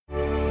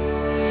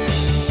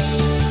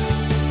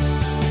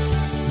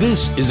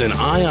This is an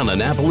Eye on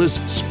Annapolis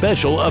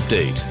special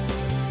update.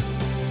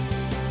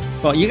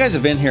 Well, you guys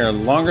have been here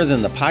longer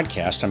than the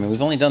podcast. I mean,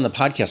 we've only done the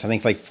podcast, I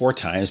think, like 4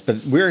 times, but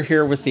we're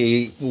here with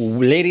the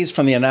ladies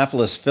from the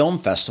Annapolis Film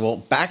Festival,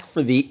 back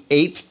for the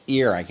 8th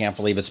year. I can't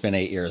believe it's been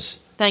 8 years.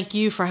 Thank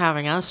you for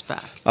having us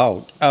back.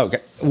 Oh,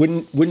 okay.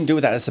 Wouldn't do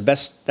that. That's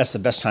the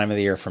best time of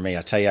the year for me.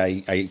 I tell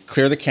you, I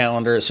clear the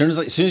calendar as soon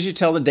as you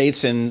tell the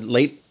dates in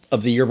late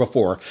of the year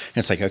before. And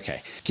it's like,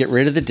 okay, get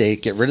rid of the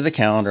date, get rid of the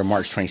calendar,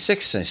 March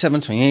 26th,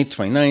 27th, 28th,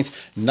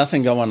 29th,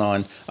 nothing going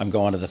on. I'm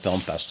going to the film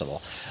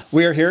festival.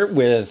 We are here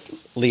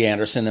with Lee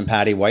Anderson and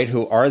Patty White,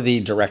 who are the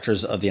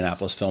directors of the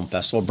Annapolis Film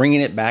Festival,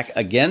 bringing it back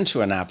again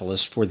to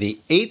Annapolis for the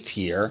 8th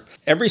year.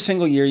 Every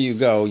single year you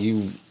go,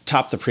 you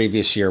top the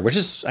previous year, which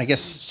is, I guess,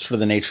 sort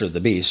of the nature of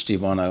the beast. You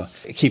want to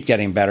keep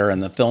getting better,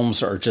 and the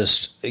films are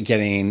just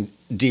getting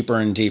deeper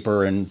and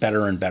deeper and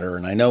better and better.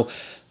 And I know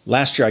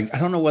last year, I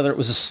don't know whether it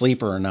was a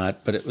sleeper or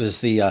not, but it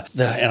was the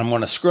and I'm going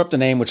to screw up the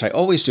name, which I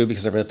always do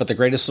because but the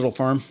Greatest Little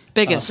Farm?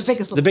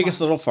 The biggest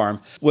little farm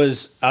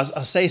was, I'll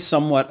say,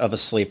 somewhat of a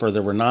sleeper.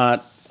 There were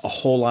not a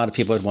whole lot of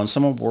people. It won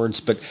some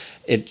awards, but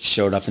it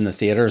showed up in the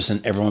theaters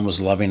and everyone was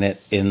loving it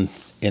in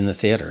the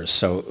theaters.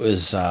 So it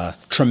was a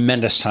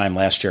tremendous time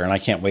last year, and I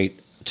can't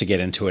wait to get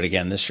into it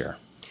again this year.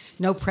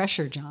 No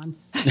pressure, John.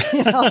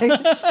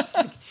 It's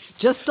like,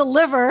 just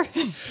deliver.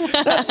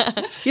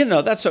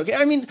 That's okay.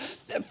 I mean,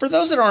 for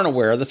those that aren't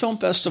aware, the film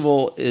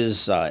festival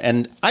is,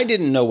 and I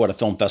didn't know what a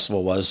film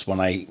festival was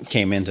when I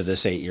came into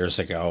this 8 years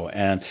ago,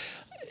 and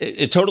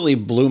it totally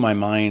blew my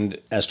mind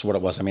as to what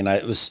it was. I mean,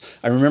 I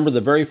remember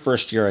the very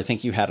first year, I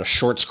think you had a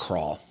shorts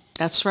crawl.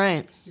 That's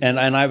right. And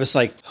I was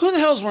like, who the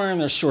hell's wearing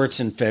their shorts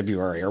in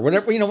February or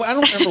whatever? I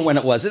don't remember when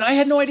it was. And I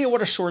had no idea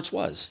what a shorts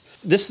was.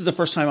 This is the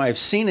first time I've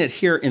seen it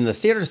here in the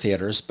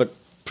theaters, but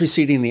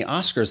preceding the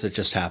Oscars that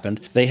just happened,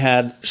 they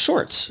had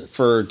shorts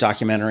for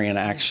documentary and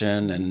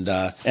action. And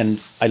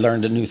I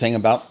learned a new thing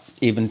about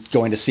even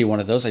going to see one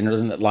of those. I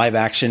learned that live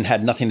action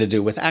had nothing to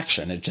do with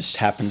action. It just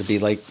happened to be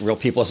like real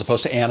people as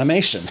opposed to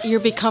animation. You're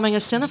becoming a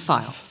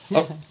cinephile.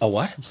 Oh, a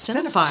what?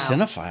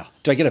 Cinephile.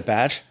 Do I get a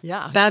badge?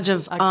 Yeah. Badge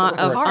of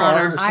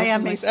honor. I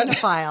am a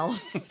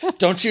cinephile.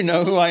 Don't you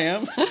know who I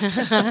am?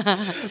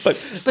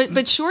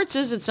 But shorts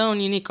is its own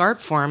unique art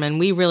form, and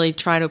we really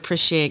try to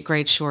appreciate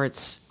great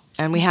shorts.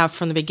 And we have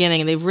from the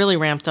beginning. They've really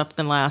ramped up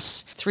in the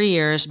last 3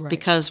 years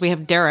because we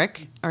have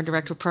Derek, our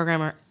director of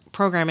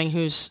programming,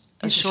 who's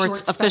a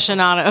shorts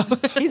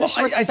aficionado. He's a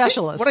shorts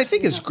specialist. What I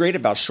think is great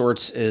about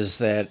shorts is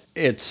that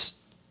it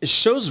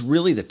shows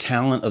really the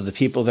talent of the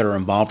people that are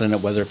involved in it,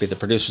 whether it be the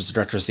producers, the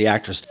directors, the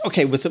actors.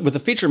 Okay, with a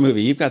feature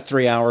movie, you've got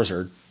 3 hours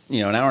or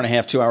an hour and a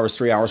half, 2 hours,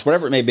 3 hours,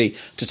 whatever it may be,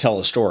 to tell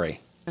a story.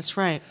 That's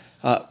right.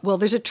 Well,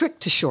 there's a trick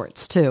to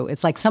shorts, too.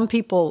 It's like some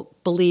people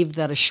believe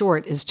that a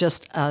short is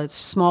just a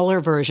smaller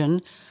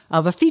version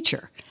of a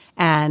feature,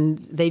 and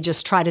they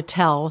just try to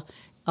tell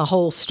a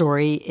whole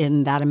story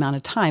in that amount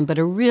of time. But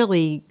a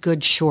really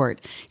good short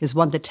is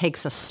one that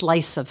takes a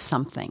slice of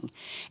something,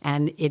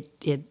 and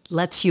it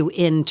lets you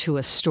into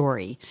a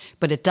story,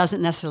 but it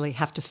doesn't necessarily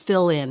have to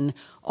fill in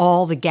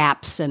all the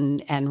gaps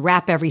and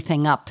wrap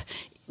everything up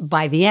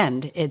by the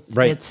end.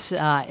 It's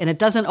and it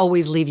doesn't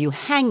always leave you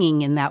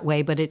hanging in that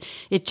way, but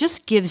it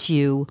just gives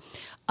you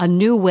a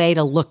new way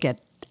to look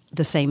at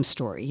the same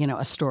story,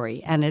 a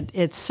story. And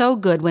it's so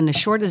good when a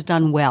short is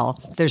done well.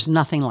 There's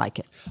nothing like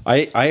it.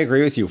 I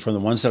agree with you. From the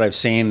ones that I've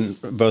seen,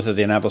 both at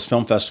the Annapolis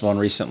Film Festival and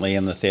recently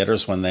in the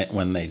theaters when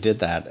they did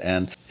that,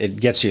 and it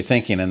gets you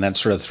thinking, and that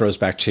sort of throws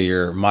back to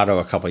your motto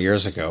a couple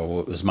years ago.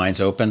 It was Minds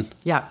Open.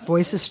 Yeah,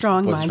 voice is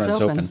strong, minds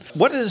open.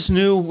 What is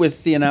new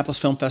with the Annapolis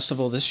Film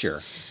Festival this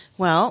year?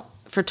 Well,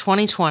 for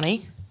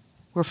 2020,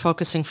 we're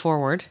focusing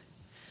forward.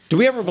 Do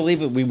we ever believe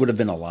that we would have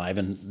been alive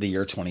in the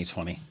year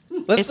 2020?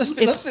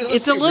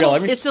 It's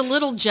a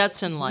little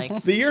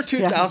Jetson-like. The year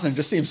 2000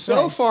 just seems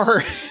so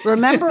far.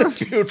 Remember, in the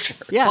future.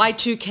 Yeah.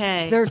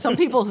 Y2K. There are some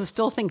people who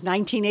still think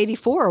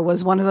 1984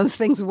 was one of those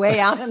things way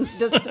out in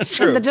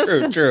the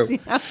distance. True.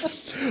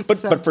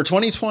 But for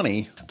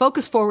 2020,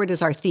 Focus Forward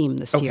is our theme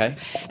this year.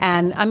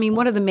 And I mean,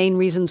 one of the main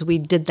reasons we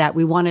did that,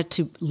 we wanted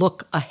to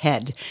look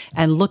ahead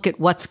and look at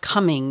what's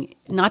coming,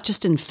 not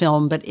just in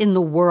film, but in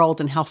the world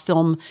and how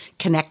film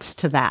connects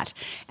to that.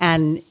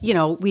 And,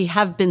 we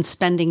have been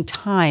spending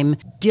time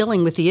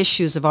dealing with the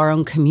issues of our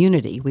own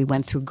community. We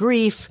went through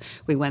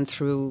grief. We went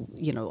through,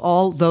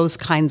 all those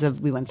kinds of,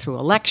 we went through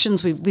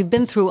elections. We've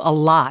been through a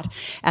lot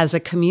as a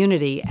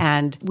community,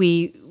 and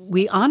we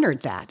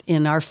honored that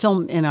in our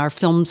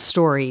film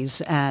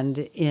stories and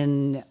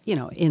in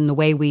the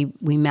way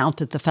we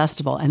mounted the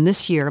festival. And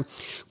this year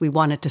we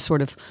wanted to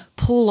sort of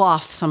pull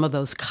off some of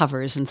those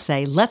covers and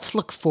say, let's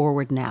look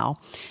forward now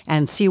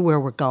and see where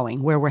we're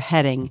going, where we're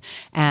heading,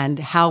 and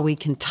how we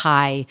can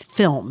tie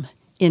film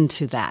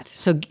into that.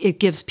 So it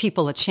gives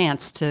people a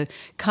chance to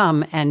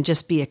come and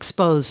just be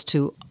exposed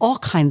to all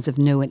kinds of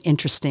new and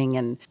interesting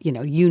and,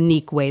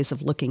 unique ways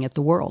of looking at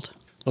the world.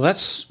 Well,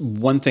 that's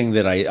one thing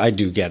that I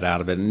do get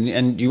out of it.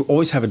 And you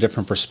always have a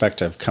different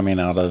perspective coming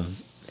out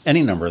of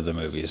any number of the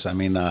movies. I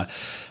mean,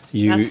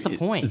 that's the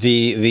point.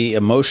 The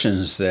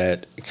emotions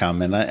that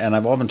come, and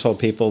I've often told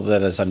people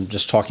that as I'm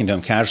just talking to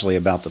them casually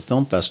about the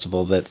film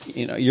festival, that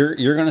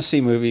you're going to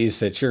see movies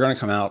that you're going to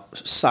come out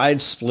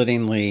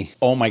side-splittingly.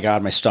 Oh my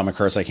God, my stomach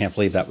hurts! I can't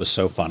believe that was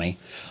so funny.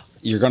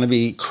 You're going to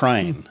be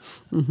crying.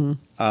 Mm-hmm.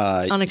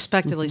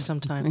 Unexpectedly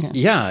sometimes.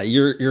 Yeah,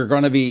 you're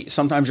going to be.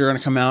 Sometimes you're going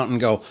to come out and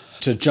go,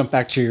 to jump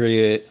back to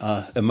your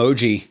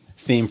emoji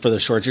theme for the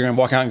short. You're going to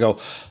walk out and go,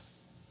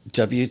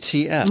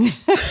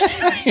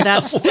 WTF.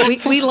 That's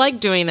we like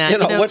doing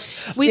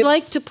that. We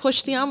like to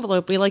push the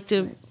envelope. We like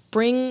to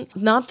bring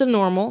not the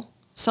normal,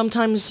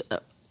 sometimes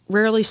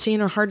rarely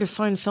seen or hard to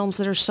find films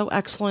that are so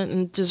excellent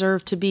and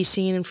deserve to be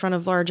seen in front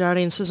of large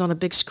audiences on a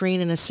big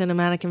screen in a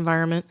cinematic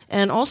environment.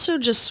 And also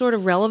just sort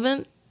of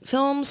relevant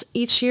films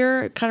each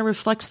year. It kind of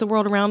reflects the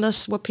world around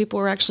us, what people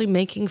are actually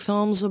making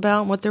films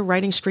about, what they're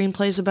writing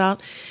screenplays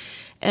about.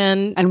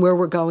 And where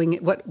we're going,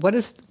 what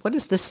does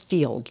this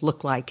field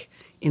look like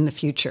in the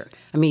future?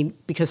 I mean,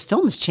 because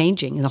film is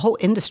changing and the whole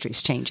industry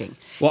is changing.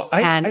 Well,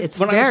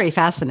 it's very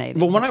fascinating.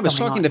 Well, when I was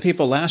talking to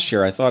people last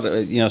year, I thought,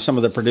 some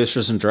of the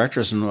producers and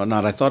directors and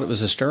whatnot, I thought it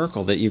was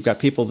hysterical that you've got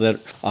people that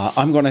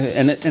I'm going to,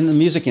 and the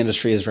music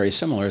industry is very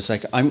similar. It's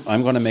like, I'm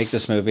going to make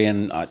this movie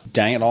and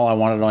dang it all, I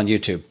want it on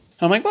YouTube.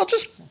 I'm like, well,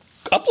 just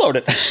upload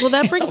it. Well,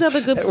 that brings up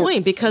a good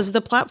point because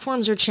the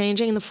platforms are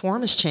changing and the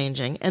form is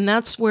changing. And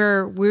that's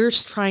where we're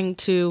trying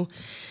to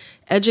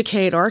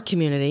educate our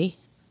community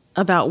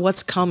about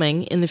what's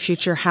coming in the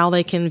future, how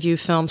they can view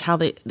films, how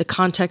the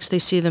context they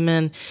see them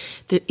in,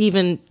 that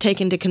even take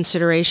into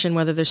consideration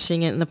whether they're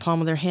seeing it in the palm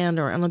of their hand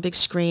or on a big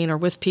screen or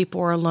with people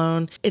or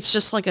alone. It's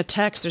just like a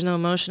text. There's no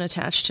emotion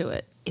attached to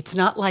it. It's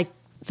not like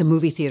the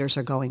movie theaters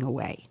are going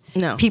away.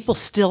 No. People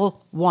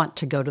still want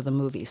to go to the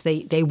movies.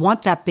 They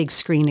want that big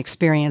screen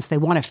experience. They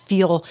want to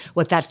feel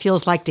what that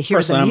feels like to hear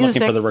the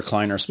music. I'm looking for the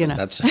recliners.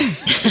 That's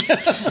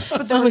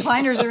but the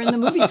recliners are in the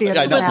movie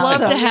theaters. We'd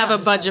love to have a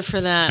budget for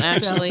that,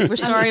 actually. We're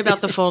sorry about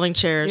the folding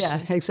chairs.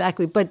 Yeah,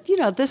 exactly. But,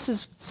 this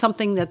is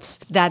something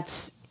that's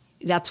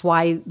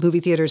why movie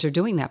theaters are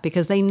doing that,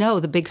 because they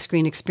know the big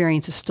screen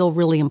experience is still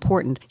really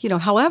important.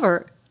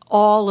 However,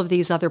 all of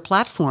these other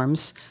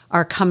platforms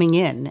are coming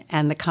in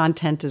and the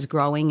content is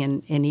growing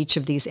in each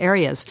of these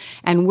areas.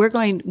 And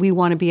we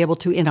want to be able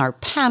to, in our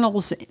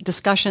panels,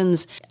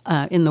 discussions,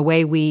 in the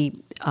way we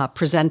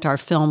present our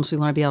films, we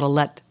want to be able to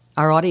let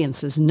our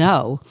audiences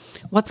know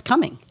what's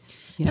coming.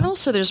 And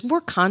also there's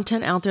more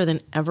content out there than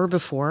ever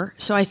before.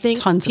 So I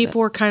think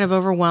people are kind of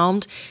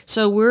overwhelmed.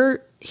 So we're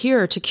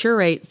here to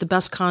curate the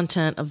best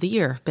content of the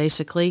year,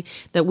 basically,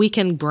 that we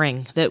can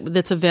bring,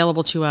 that's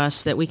available to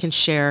us, that we can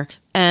share,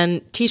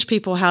 and teach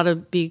people how to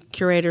be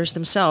curators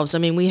themselves. I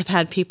mean, we have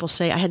had people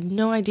say, I had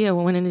no idea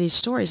what went into these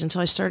stories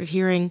until I started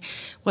hearing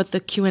what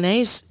the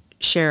Q&As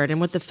shared and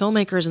what the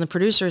filmmakers and the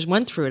producers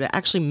went through to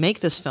actually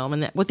make this film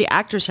and what the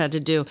actors had to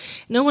do.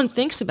 No one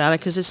thinks about it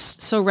because it's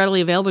so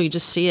readily available. You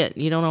just see it.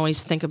 You don't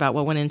always think about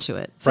what went into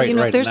it. So,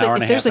 if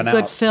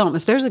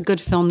there's a good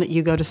film that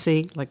you go to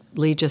see, like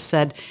Lee just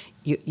said,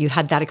 you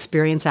had that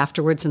experience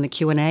afterwards in the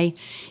Q&A.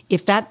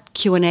 If that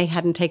Q&A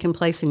hadn't taken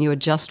place and you had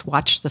just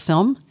watched the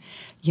film,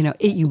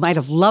 you might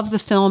have loved the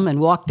film and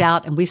walked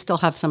out, and we still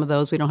have some of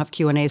those. We don't have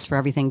Q&As for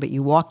everything, but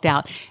you walked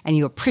out and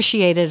you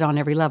appreciated it on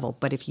every level.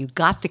 But if you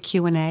got the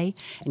Q&A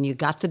and you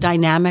got the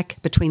dynamic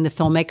between the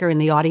filmmaker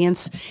and the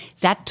audience,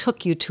 that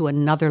took you to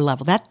another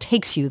level. That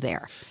takes you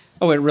there.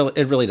 Oh, it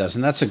really does.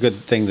 And that's a good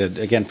thing that,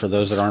 again, for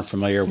those that aren't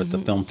familiar with the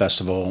film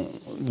festival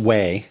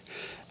way,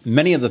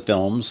 many of the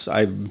films,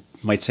 I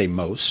might say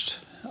most,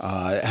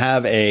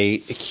 have a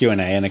Q&A,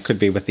 and it could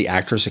be with the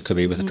actors, it could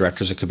be with the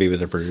directors, it could be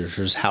with the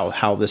producers,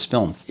 how this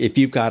film. If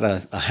you've got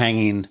a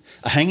hanging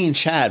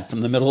Chad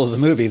from the middle of the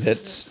movie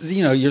that's,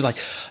 you're like,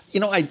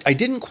 I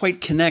didn't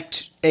quite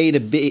connect A to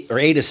B or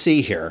A to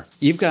C here.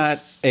 You've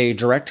got a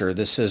director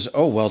that says,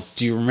 oh, well,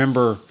 do you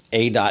remember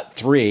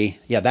A.3?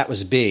 Yeah, that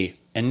was B.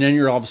 And then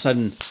you're all of a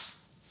sudden,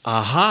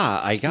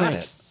 aha, I got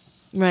it.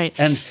 Right.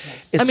 And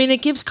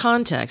it gives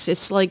context.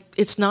 It's like,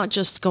 it's not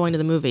just going to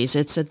the movies.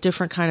 It's a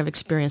different kind of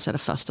experience at a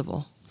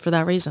festival for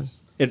that reason.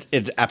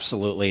 It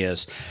absolutely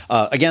is.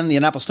 Again, the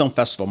Annapolis Film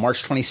Festival,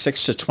 March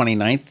 26th to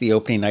 29th. The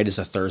opening night is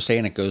a Thursday,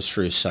 and it goes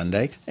through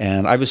Sunday.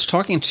 And I was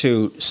talking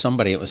to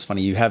somebody. It was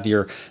funny. You have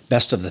your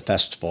best of the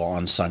festival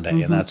on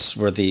Sunday, and that's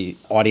where the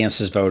audience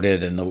is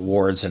voted and the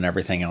awards and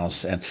everything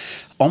else. And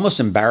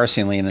almost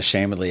embarrassingly and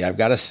ashamedly, I've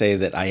got to say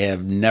that I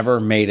have never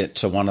made it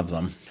to one of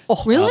them.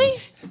 Oh, really?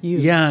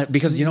 Yeah,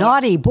 because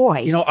naughty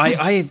boy.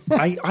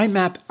 I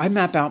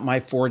map out my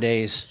 4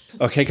 days.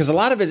 Okay, because a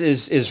lot of it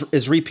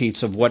is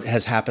repeats of what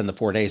has happened the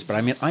 4 days.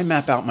 But I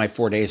map out my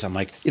 4 days. I'm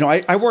like,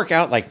 I work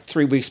out like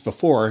 3 weeks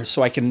before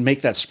so I can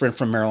make that sprint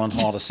from Maryland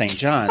Hall to St.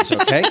 John's.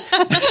 Okay,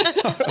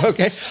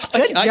 okay.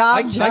 Good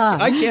job,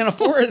 John. I can't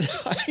afford it.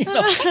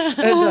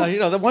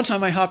 And the one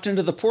time I hopped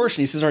into the Porsche and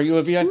he says, "Are you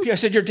a VIP?" I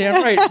said, "You're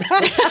damn right.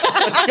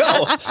 Let's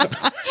go."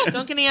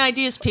 Don't get any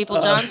ideas,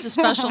 people. John's a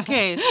special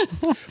case.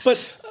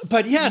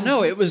 But yeah,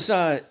 no, it was.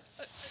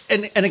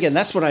 And again,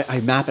 that's what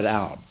I map it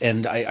out.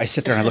 And I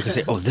sit there and I look and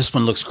say, oh, this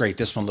one looks great,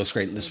 this one looks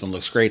great, and this one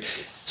looks great.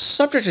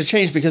 Subject to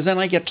change, because then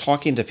I get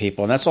talking to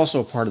people, and that's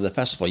also a part of the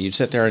festival. You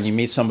sit there and you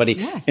meet somebody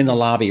in the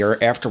lobby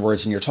or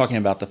afterwards, and you're talking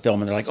about the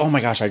film, and they're like, oh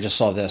my gosh, I just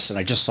saw this, and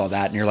I just saw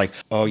that, and you're like,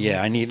 oh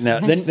yeah, I need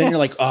that. Then you're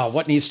like, oh,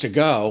 what needs to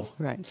go?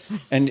 Right.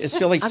 And it's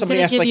feel like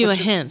somebody asked, give like, you a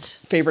what's your hint.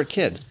 favorite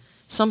kid?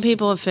 Some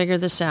people have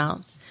figured this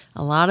out.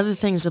 A lot of the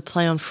things that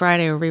play on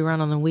Friday are rerun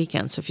on the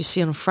weekend. So if you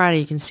see it on Friday,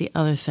 you can see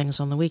other things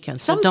on the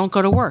weekend. So don't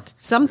go to work.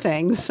 Some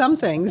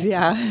things,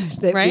 yeah.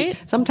 Right?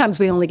 Sometimes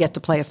we only get to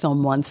play a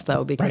film once,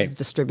 though, because of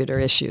distributor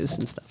issues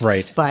and stuff.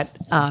 Right. But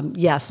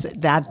yes,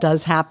 that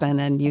does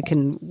happen, and you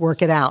can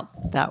work it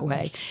out that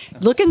way.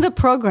 Look in the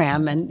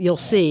program, and you'll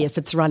see if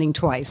it's running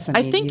twice.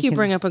 I think you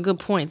bring up a good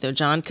point, though,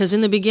 John, because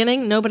in the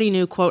beginning, nobody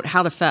knew, quote,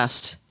 how to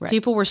fest. Right.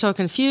 People were so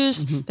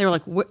confused. Mm-hmm. They were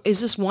like,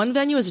 is this one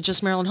venue? Is it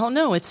just Maryland Hall?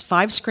 No, it's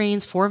 5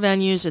 screens, 4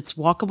 venues. It's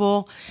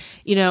walkable,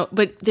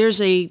 but there's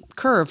a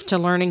curve to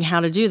learning how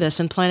to do this,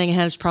 and planning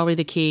ahead is probably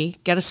the key.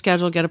 Get a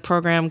schedule, get a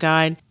program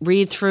guide,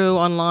 read through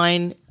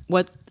online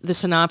what the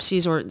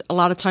synopses, or a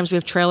lot of times we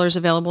have trailers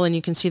available and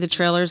you can see the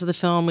trailers of the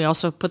film. We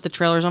also put the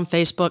trailers on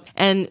Facebook,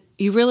 and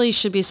you really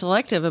should be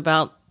selective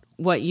about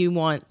what you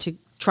want to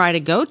try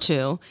to go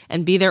to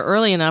and be there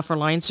early enough, or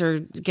lines are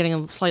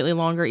getting slightly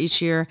longer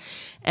each year,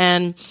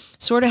 and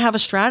sort of have a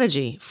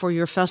strategy for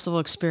your festival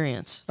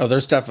experience. Oh,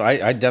 there's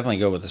I definitely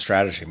go with the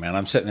strategy, man.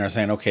 I'm sitting there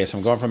saying, okay, so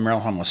I'm going from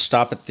Maryland Home. Let's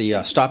stop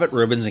at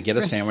Rubens and get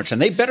a sandwich,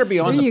 and they better be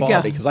on the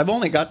ball because I've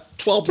only got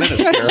 12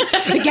 minutes here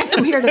to get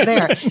from here to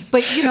there.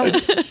 But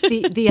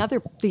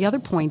the other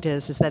point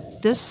is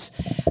that this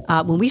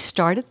when we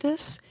started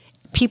this,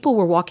 people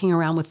were walking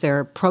around with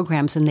their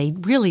programs and they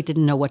really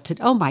didn't know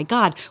oh my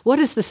God, what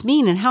does this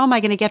mean? And how am I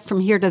going to get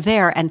from here to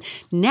there? And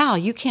now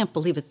you can't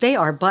believe it. They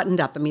are buttoned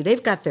up. I mean,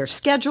 they've got their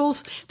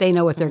schedules. They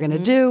know what they're going to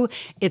do.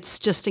 It's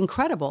just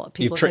incredible.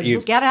 People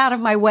say, get out of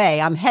my way.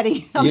 I'm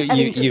heading to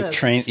this.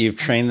 You've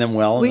trained them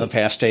well in the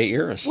past 8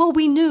 years. Well,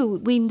 we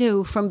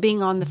knew from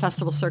being on the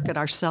festival circuit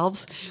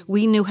ourselves,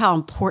 we knew how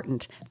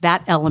important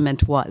that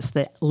element was,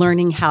 the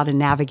learning how to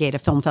navigate a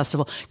film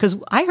festival. Because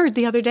I heard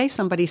the other day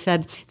somebody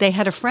said they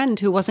had a friend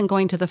who wasn't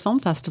going to the film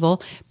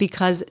festival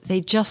because they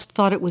just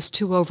thought it was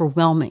too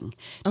overwhelming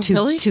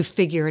to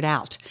figure it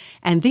out.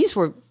 And these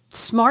were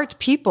smart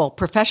people,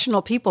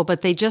 professional people,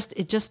 but it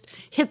just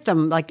hit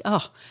them like,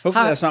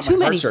 too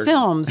many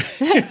films,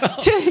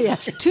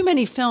 too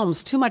many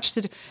films, too much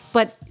to do.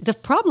 But the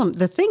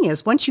thing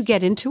is, once you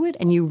get into it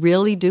and you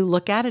really do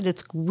look at it,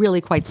 it's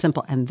really quite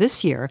simple. And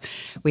this year,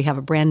 we have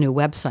a brand new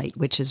website,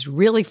 which is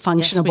really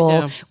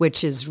functionable,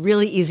 which is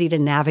really easy to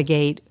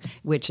navigate,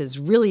 which is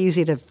really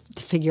easy to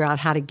figure out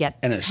how to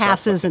get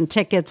passes and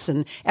tickets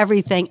and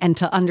everything, and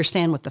to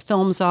understand what the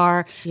films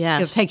are.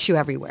 Yes. It takes you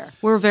everywhere.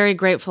 We're very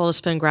grateful to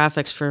Spin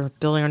Graphics for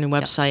building our new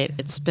website. Yep.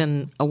 It's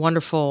been a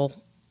wonderful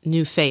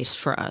new face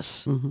for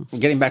us. Mm-hmm.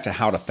 Getting back to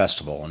how to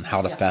festival and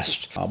how to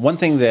fest, one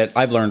thing that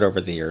I've learned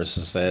over the years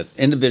is that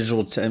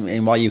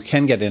and while you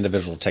can get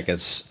individual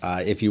tickets,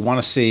 if you want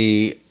to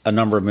see a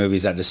number of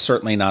movies, that is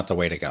certainly not the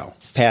way to go.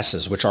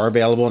 Passes, which are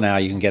available now,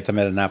 you can get them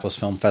at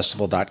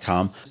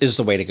AnnapolisFilmFestival.com, is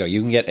the way to go.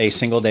 You can get a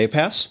single day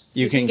pass.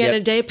 You can get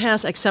a day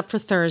pass except for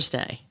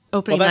Thursday.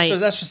 Opening night.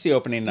 That's just the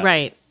opening night.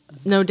 Right.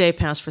 No day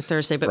pass for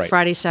Thursday, but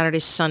Friday, Saturday,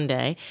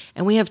 Sunday.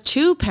 And we have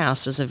 2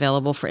 passes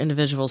available for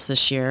individuals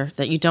this year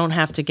that you don't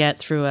have to get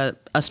through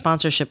a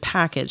sponsorship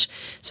package.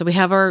 So we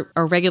have our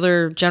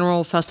regular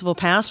general festival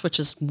pass, which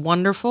is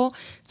wonderful.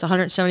 It's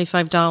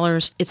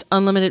 $175. It's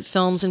unlimited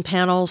films and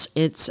panels.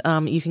 It's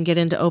you can get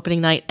into opening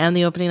night and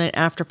the opening night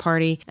after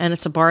party, and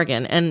it's a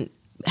bargain. And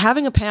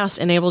having a pass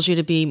enables you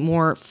to be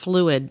more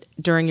fluid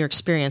during your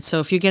experience.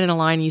 So if you get in a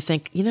line and you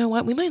think, you know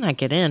what, we might not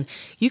get in,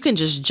 you can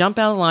just jump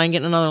out of the line,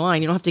 get in another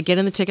line. You don't have to get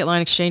in the ticket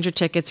line, exchange your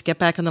tickets, get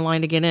back in the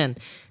line to get in.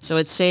 So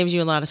it saves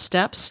you a lot of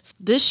steps.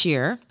 This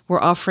year,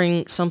 we're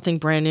offering something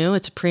brand new.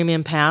 It's a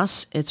premium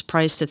pass. It's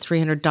priced at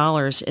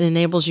 $300. It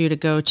enables you to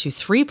go to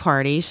 3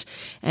 parties,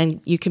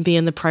 and you can be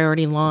in the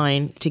priority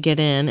line to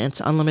get in. And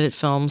it's unlimited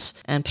films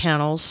and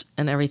panels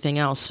and everything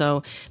else.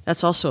 So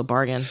that's also a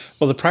bargain.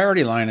 Well, the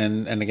priority line,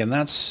 and again,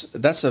 that's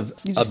a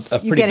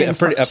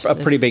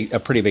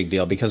pretty big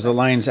deal, because the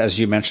lines, as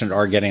you mentioned,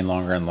 are getting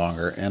longer and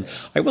longer. And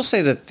I will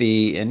say that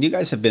and you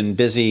guys have been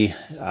busy.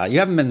 You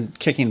haven't been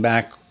kicking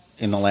back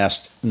in the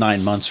last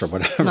 9 months or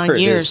whatever 9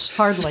 years,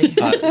 hardly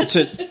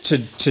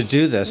to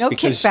do this. No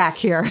kickback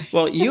here.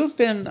 Well, you've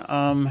been.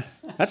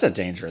 That's a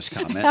dangerous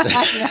comment.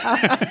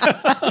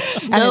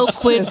 No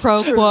quid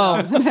pro quo.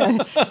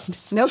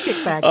 No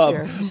kickbacks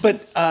here.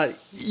 But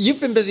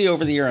you've been busy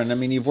over the year, and I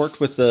mean, you've worked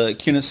with the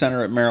CUNIT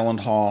Center at Maryland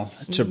Hall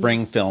to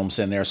bring films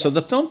in there. So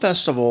the film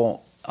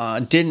festival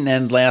didn't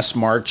end last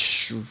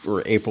March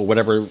or April,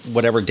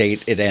 whatever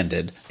date it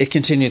ended. It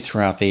continued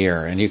throughout the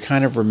year, and you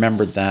kind of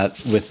remembered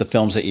that with the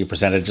films that you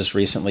presented just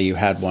recently. You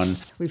had one.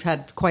 We've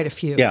had quite a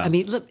few. Yeah. I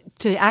mean, look,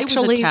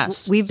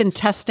 we've been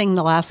testing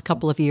the last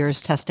couple of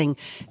years, testing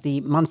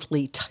the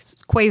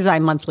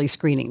quasi-monthly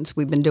screenings.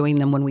 We've been doing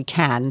them when we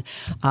can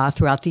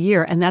throughout the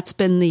year, and that's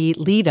been the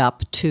lead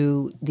up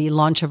to the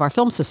launch of our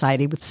Film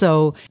Society.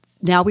 So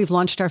now we've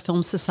launched our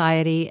Film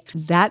Society.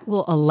 That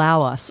will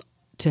allow us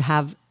to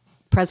have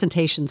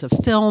presentations of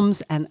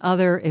films and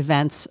other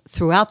events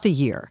throughout the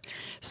year.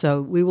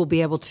 So we will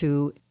be able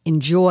to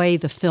enjoy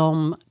the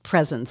film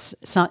presence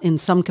in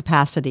some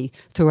capacity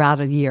throughout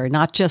a year,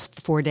 not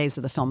just 4 days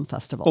of the film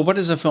festival. Well, what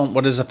is a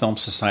film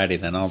society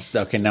then?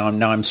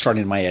 Now I'm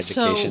starting my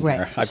education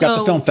there. I've got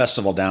the film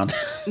festival down.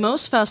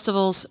 Most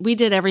festivals, we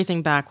did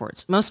everything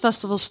backwards. Most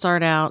festivals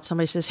start out,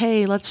 somebody says,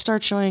 hey, let's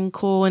start showing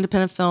cool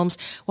independent films.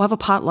 We'll have a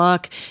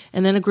potluck,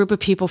 and then a group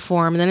of people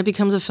form, and then it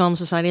becomes a film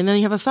society, and then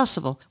you have a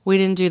festival. We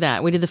didn't do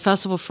that. We did the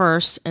festival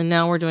first, and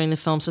now we're doing the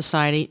film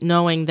society,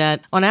 knowing that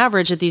on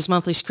average at these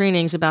monthly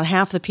screenings, about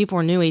half the people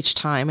are new each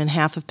time, and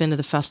half have been to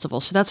the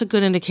festival. So that's a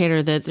good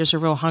indicator that there's a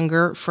real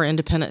hunger for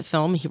independent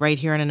film right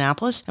here in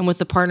Annapolis. And with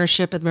the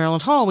partnership at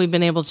Maryland Hall, we've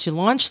been able to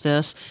launch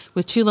this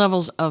with 2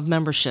 levels of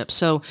membership.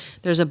 So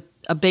there's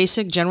a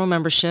basic general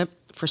membership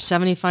for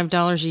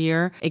 $75 a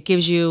year. It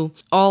gives you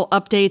all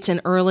updates and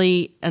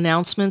early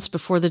announcements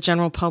before the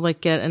general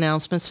public get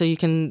announcements, so you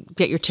can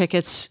get your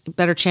tickets,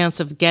 better chance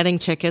of getting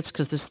tickets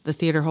because the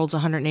theater holds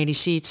 180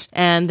 seats.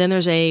 And then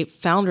there's a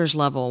founders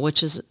level,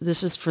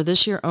 this is for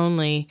this year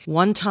only,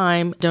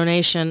 one-time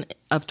donation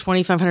of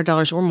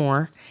 $2,500 or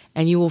more,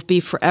 and you will be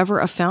forever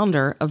a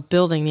founder of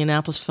building the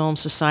Annapolis Film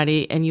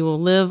Society, and you will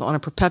live on a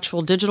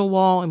perpetual digital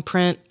wall and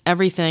print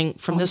everything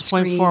from this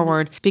point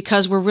forward,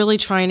 because we're really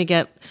trying to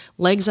get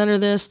legs under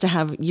this to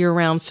have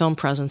year-round film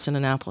presence in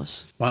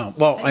Annapolis. Wow.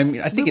 Well, I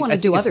mean, I think we want to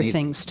do other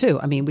things too.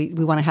 I mean,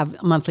 we want to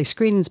have monthly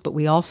screenings, but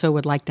we also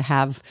would like to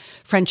have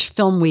French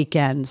film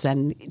weekends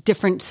and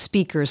different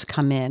speakers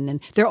come in, and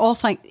they're all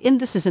and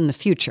this is in the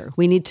future.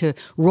 We need to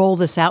roll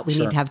this out. We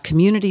need to have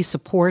community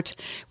support.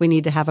 We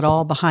need to have it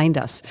all behind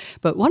us.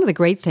 But one of the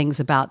great things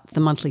about the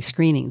monthly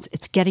screenings,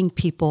 it's getting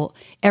people,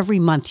 every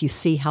month you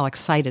see how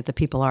excited the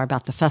people are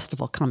about the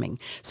festival coming.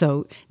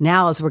 So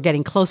now as we're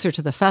getting closer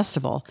to the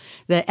festival,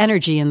 the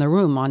energy in the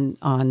room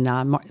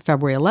on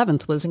February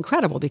 11th was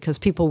incredible, because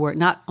people were,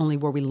 not only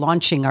were we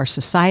launching our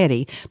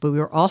society, but we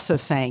were also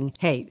saying,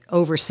 hey,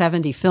 over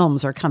 70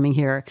 films are coming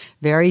here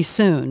very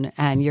soon,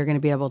 and you're going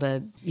to be able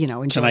to,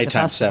 enjoy Tonight the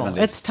festival.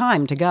 70. It's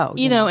time to go.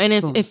 And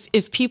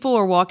if people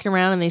are walking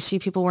around and they see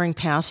people wearing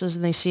passes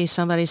and they see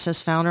somebody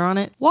says founder on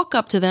it, walk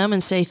up to them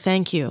and say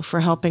thank you for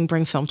helping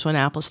bring film to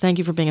Annapolis. Thank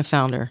you for being a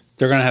founder.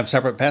 They're going to have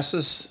separate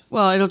passes?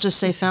 Well, it'll just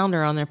say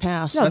founder on their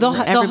pass. No, they'll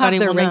have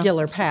their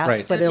regular pass,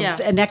 right.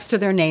 but next to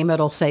their name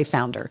it'll say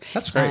founder.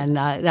 That's great. And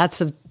that's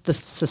the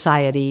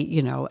society,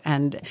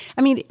 and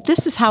I mean,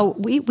 this is how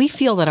we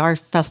feel that our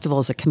festival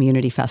is a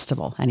community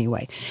festival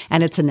anyway,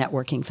 and it's a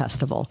networking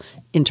festival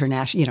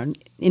internationally.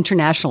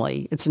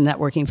 It's a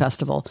networking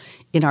festival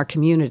in our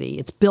community.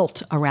 It's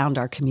built around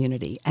our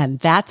community, and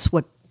that's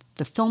what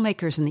the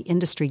filmmakers and the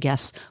industry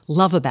guests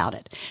love about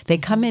it. They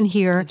come in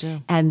here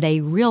and they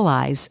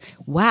realize,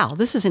 wow,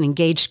 this is an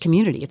engaged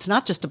community. It's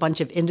not just a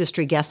bunch of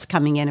industry guests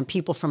coming in and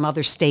people from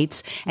other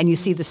states, and you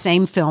see the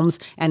same films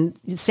and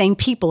the same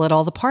people at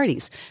all the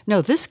parties.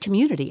 No, this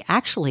community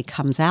actually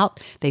comes out.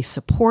 They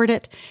support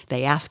it.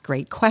 They ask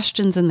great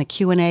questions in the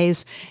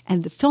Q&As.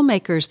 And the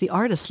filmmakers, the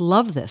artists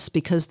love this,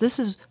 because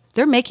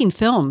they're making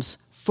films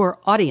for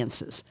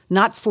audiences,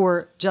 not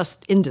for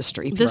just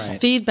industry. This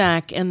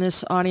feedback and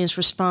this audience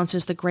response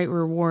is the great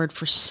reward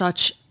for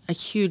such a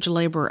huge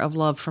labor of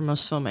love for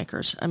most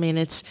filmmakers. I mean,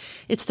 it's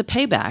the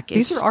payback.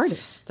 These are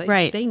artists.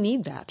 They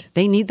need that.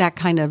 They need that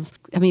kind of,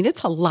 I mean,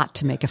 it's a lot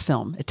to make a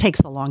film. It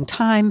takes a long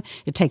time.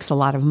 It takes a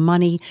lot of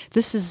money.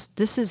 This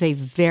is a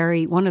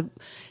very,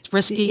 it's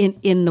risky.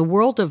 In the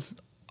world of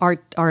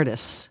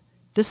artists,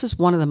 this is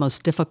one of the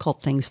most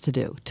difficult things to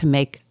do, to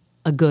make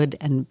a good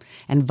and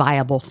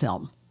viable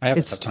film. I have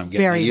a tough time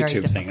getting the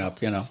YouTube thing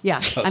up, Yeah,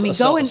 I mean,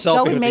 go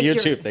and make the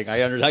YouTube thing.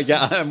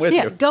 I'm with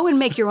you. Go and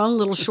make your own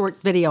little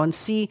short video and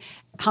see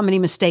how many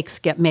mistakes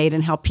get made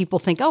and how people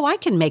think, oh, I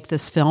can make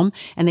this film,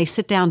 and they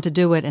sit down to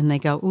do it and they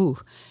go, ooh,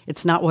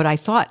 it's not what I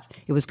thought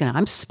it was going to.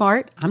 I'm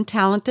smart, I'm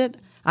talented,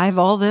 I have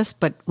all this,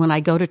 but when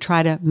I go to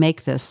try to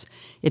make this,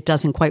 it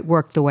doesn't quite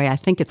work the way I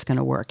think it's going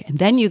to work. And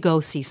then you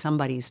go see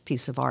somebody's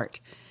piece of art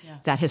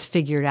that has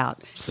figured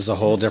out. There's a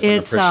whole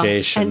different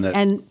appreciation.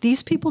 And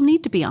these people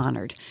need to be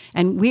honored.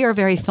 And we are a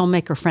very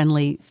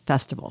filmmaker-friendly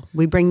festival.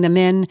 We bring them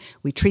in,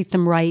 we treat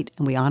them right,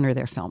 and we honor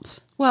their films.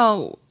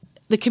 Well,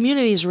 the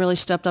community has really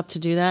stepped up to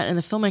do that, and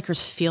the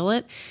filmmakers feel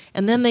it.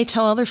 And then they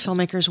tell other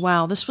filmmakers,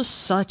 wow, this was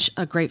such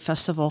a great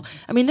festival.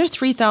 I mean, there are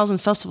 3,000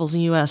 festivals in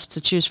the U.S.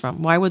 to choose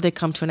from. Why would they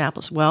come to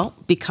Annapolis? Well,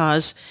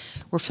 because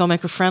we're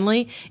filmmaker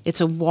friendly. It's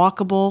a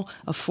walkable,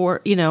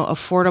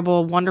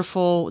 affordable,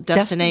 wonderful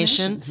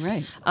destination.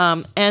 Right.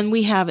 And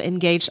we have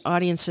engaged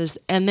audiences.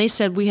 And they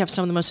said we have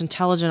some of the most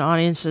intelligent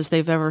audiences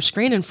they've ever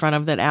screened in front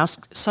of that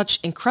ask such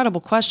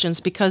incredible questions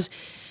because,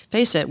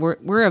 face it,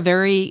 we're a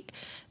very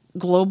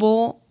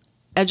global,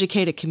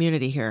 educated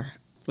community here,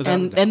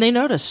 and they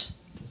notice.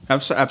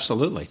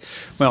 Absolutely.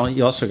 Well,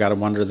 you also got to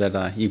wonder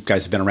that you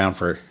guys have been around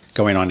for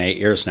going on 8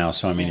 years now.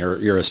 So I mean,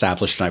 you're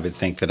established, and I would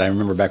think that I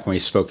remember back when we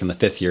spoke in the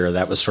 5th year,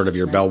 that was sort of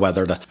your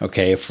bellwether to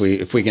if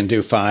we can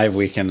do 5,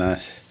 we can.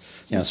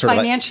 Sort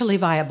financially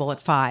viable at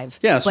 5.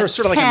 Yeah, sort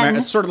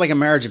of like a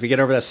marriage. If you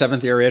get over that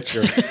 7th year itch,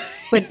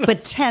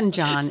 but 10,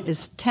 John,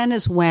 is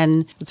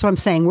when that's what I'm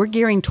saying. We're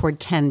gearing toward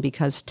 10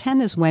 because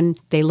 10 is when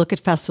they look at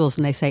festivals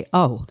and they say,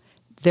 oh,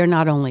 they're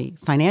not only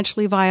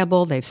financially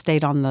viable, they've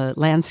stayed on the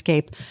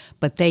landscape,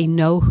 but they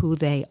know who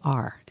they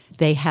are.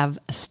 They have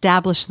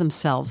established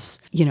themselves,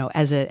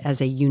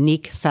 as a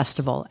unique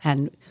festival,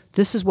 and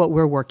this is what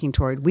we're working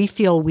toward. We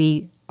feel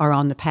we are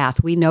on the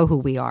path. We know who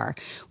we are.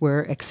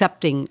 We're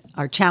accepting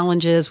our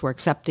challenges. We're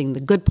accepting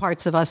the good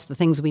parts of us, the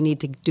things we need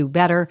to do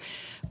better,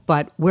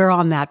 but we're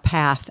on that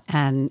path.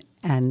 And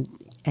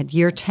at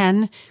year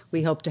 10,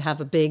 we hope to have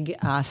a big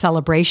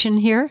celebration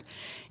here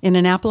in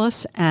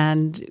Annapolis,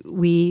 and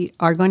we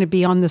are going to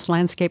be on this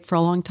landscape for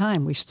a long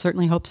time. We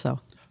certainly hope so.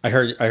 I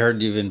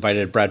heard you've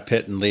invited Brad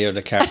Pitt and Leo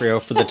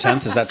DiCaprio for the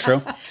 10th. Is that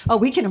true? Oh,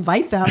 we can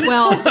invite them.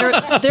 Well,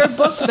 they're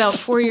booked about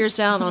 4 years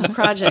out on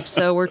projects,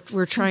 so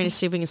we're trying to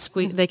see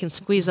if they can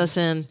squeeze us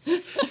in.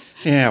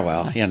 Yeah,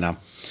 well,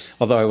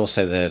 Although I will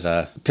say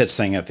that Pitt's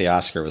thing at the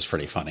Oscar was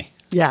pretty funny.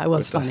 Yeah, it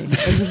was funny.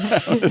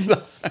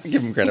 I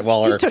give him credit.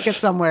 Well, he took it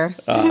somewhere.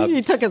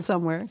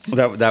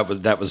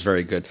 That was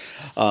very good.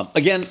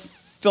 Again,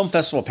 film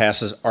festival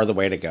passes are the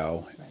way to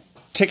go.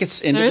 Tickets.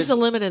 There's a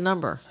limited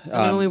number.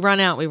 When we run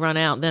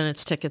out. Then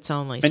it's tickets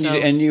only.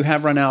 And you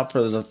have run out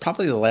for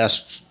probably the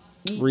last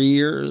 3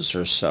 years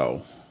or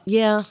so.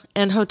 Yeah,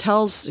 and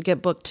hotels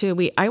get booked too.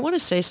 I want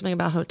to say something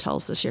about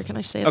hotels this year. Can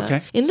I say that?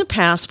 Okay. In the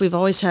past, we've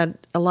always had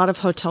a lot of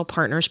hotel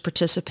partners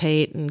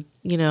participate and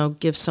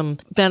give some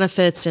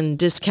benefits and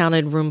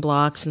discounted room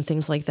blocks and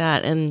things like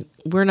that. And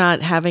we're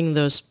not having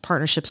those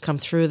partnerships come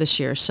through this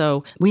year.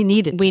 So we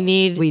needed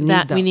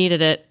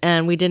it,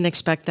 and we didn't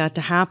expect that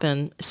to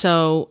happen.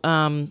 So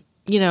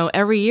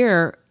every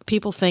year,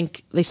 people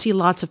think they see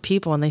lots of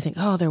people and they think,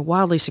 oh, they're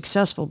wildly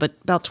successful, but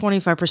about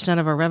 25%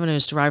 of our revenue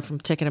is derived from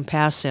ticket and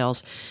pass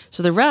sales.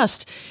 So the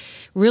rest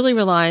really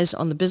relies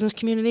on the business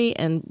community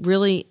and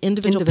really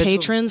individual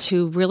patrons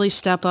who really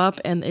step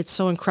up, and it's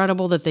so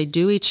incredible that they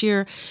do each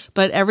year.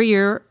 But every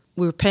year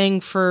we're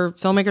paying for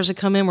filmmakers to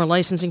come in, we're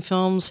licensing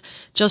films,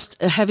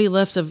 just a heavy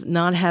lift of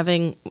not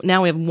having,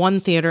 now we have one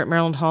theater at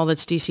Maryland Hall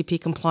that's DCP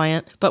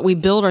compliant, but we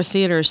build our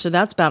theaters, so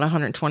that's about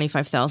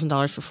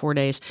 $125,000 for 4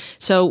 days.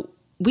 So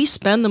we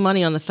spend the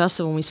money on the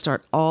festival and we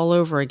start all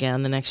over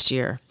again the next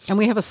year. And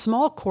we have a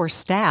small core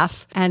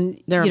staff, and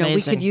they're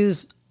amazing. We could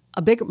use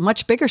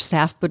much bigger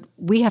staff, but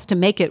we have to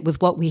make it with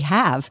what we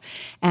have.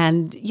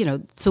 And,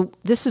 so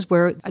this is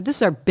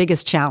our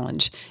biggest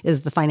challenge,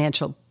 is the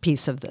financial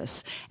piece of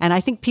this. And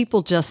I think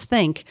people just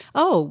think,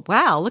 oh,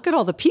 wow, look at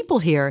all the people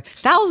here,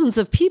 thousands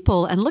of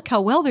people, and look how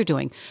well they're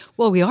doing.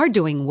 Well, we are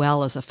doing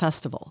well as a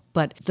festival,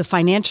 but the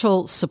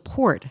financial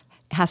support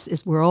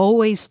we're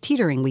always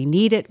teetering. We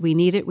need it,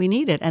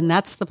 and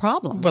that's the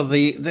problem. Well,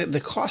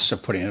 the cost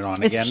of putting it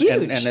on it's again,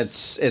 huge. and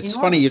it's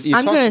funny.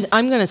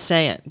 I'm gonna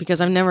say it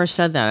because I've never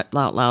said that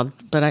out loud,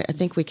 but I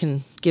think we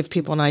can give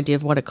people an idea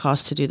of what it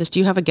costs to do this. Do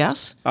you have a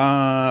guess?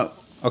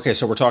 Okay,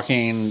 so we're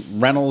talking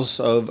rentals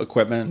of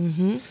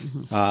equipment,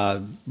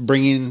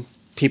 bringing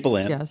people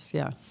in. Yes,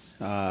 yeah.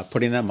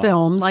 Putting them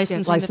films,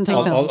 licensing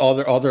films.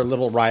 all their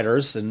little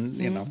riders,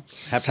 and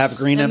have to have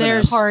green and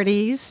M&Ms.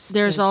 Parties.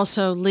 There's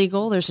also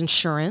legal. There's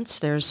insurance.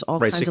 There's all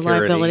kinds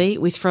security. of liability.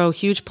 We throw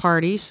huge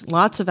parties.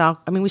 Lots of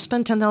we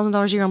spend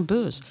 $10,000 a year on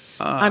booze.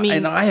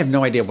 And I have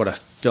no idea what a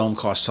film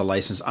costs to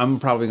license. I'm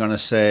probably going to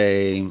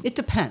say it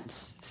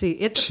depends. See,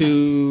 it depends.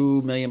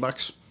 $2 million.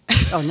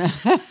 Oh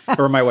no!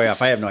 Or am I way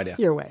off? I have no idea.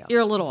 You're way off.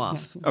 You're a little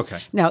off. Yeah. Okay.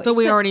 No, but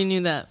we already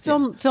knew that.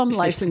 Film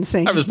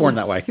licensing. I was born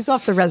that way. He's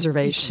off the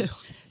reservation.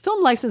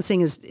 Film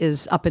licensing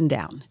is up and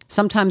down.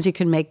 Sometimes you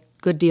can make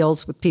good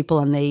deals with people,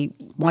 and they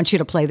want you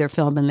to play their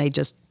film, and they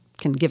just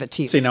can give it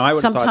to you. See, now I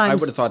would have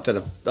thought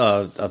that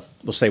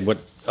we'll say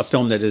a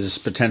film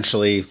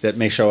that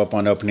may show up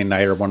on opening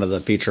night or one of the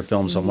feature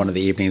films on one of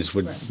the evenings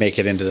would make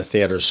it into the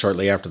theaters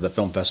shortly after the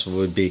film festival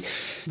would be,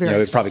 it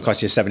would probably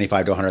cost you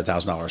 $75,000 to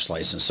 $100,000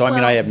 license. So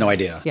I have no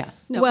idea. Yeah.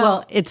 No,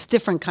 well, it's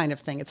different kind of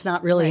thing. It's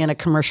not really in a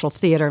commercial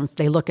theater.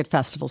 They look at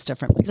festivals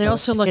differently. They're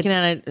also looking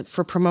at it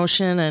for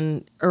promotion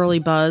and early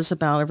buzz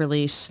about a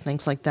release,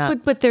 things like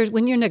that. But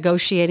when you're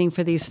negotiating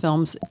for these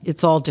films,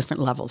 it's all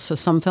different levels. So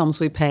some films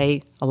we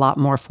pay a lot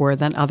more for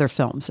than other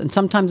films. And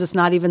sometimes it's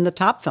not even the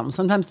top film.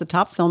 Sometimes the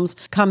top films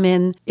come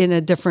in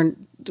a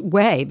different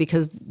way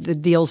because the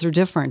deals are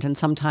different, and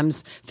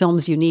sometimes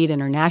films you need,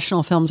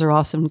 international films are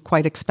often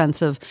quite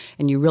expensive,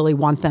 and you really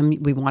want them.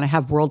 We want to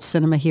have world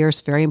cinema here.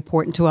 It's very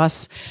important to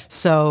us,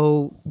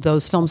 so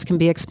those films can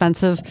be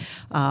expensive,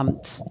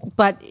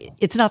 but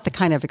it's not the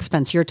kind of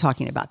expense you're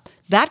talking about.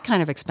 That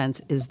kind of expense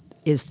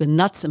is the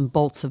nuts and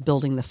bolts of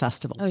building the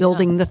festival,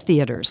 building the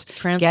theaters,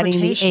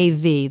 getting the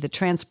AV, the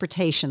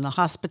transportation, the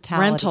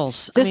hospitality.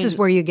 Rentals. This is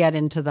where you get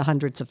into the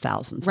hundreds of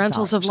thousands.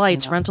 Rentals of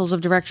lights, rentals of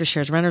director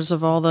chairs, rentals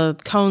of all the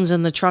cones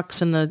and the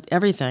trucks and the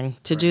everything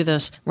to do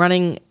this,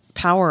 running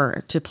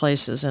power to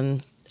places.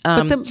 And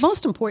but the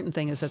most important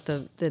thing is that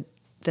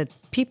that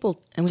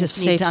people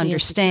just need to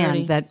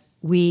understand that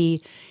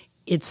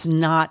it's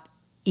not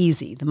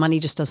easy. The money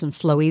just doesn't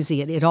flow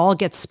easy. It all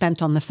gets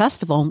spent on the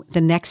festival.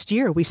 The next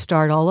year, we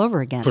start all over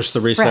again. Push the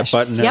reset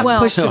button. Yeah,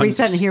 push the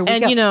reset, and here we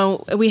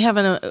go. And, we have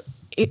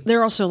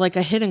they're also like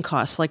a hidden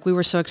cost. Like we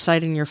were so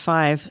excited in year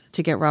 5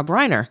 to get Rob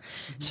Reiner.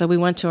 So we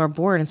went to our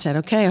board and said,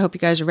 okay, I hope you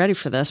guys are ready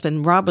for this. But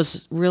Rob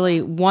was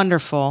really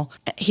wonderful.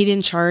 He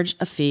didn't charge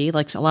a fee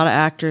like a lot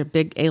of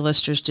big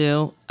A-listers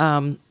do.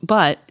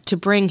 But to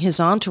bring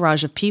his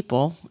entourage of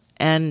people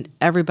and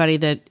everybody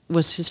that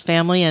was his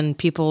family and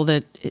people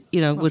that,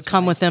 would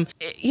come with them,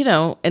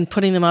 and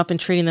putting them up and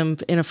treating them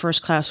in a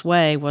first-class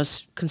way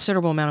was a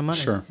considerable amount of money.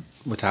 Sure,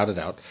 without a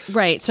doubt.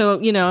 Right. So,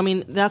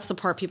 that's the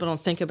part people don't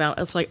think about.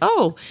 It's like,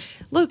 oh,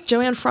 look,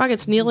 Joanne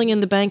Froggett's kneeling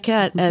in the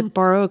banquette at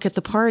Bar Oak at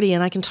the party,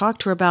 and I can talk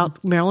to her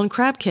about Maryland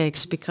crab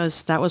cakes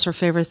because that was her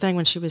favorite thing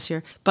when she was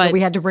here. But we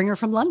had to bring her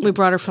from London. We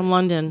brought her from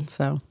London.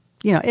 So...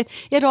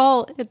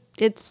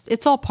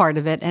 it's all part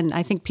of it, and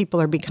I think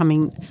people are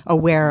becoming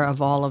aware of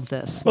all of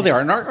this. Well, they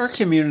are. And our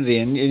community,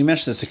 and you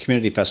mentioned it's a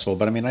community festival,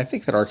 but I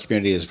think that our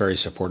community is very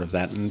supportive of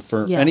that. And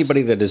for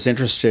anybody that is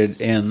interested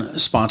in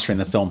sponsoring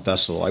the film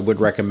festival, I would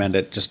recommend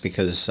it just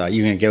because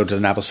you can go to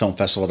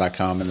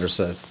AnnapolisFilmFestival.com and there's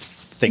a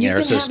thing there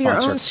that says sponsor. You can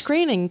have your own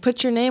screening.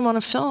 Put your name on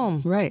a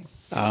film. Right.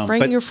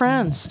 Bring your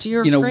friends to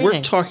your screening.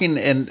 We're talking,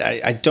 and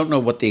I don't know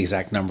what the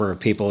exact number of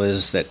people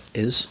that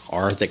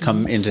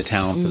come into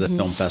town for the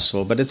film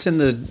festival, but it's in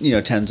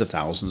the tens of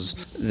thousands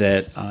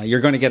that you're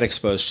going to get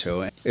exposed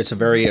to. It's a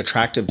very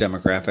attractive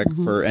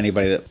demographic for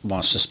anybody that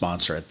wants to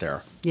sponsor it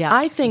there. Yeah,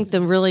 I think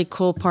the really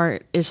cool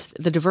part is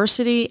the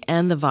diversity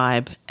and the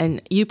vibe,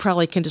 and you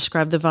probably can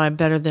describe the vibe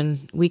better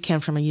than we can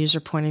from a user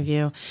point of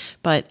view,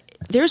 but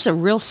there's a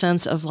real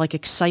sense of like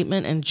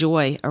excitement and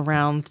joy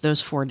around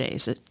those 4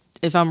 days.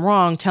 If I'm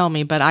wrong, tell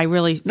me, but I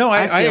really feel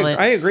it.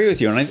 I agree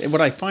with you. And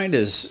what I find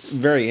is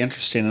very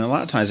interesting, and a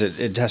lot of times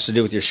it has to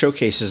do with your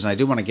showcases, and I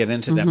do want to get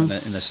into them in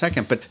a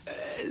second, but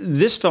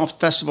this film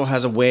festival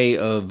has a way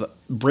of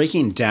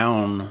breaking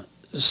down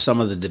some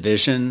of the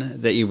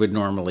division that you would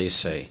normally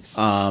see.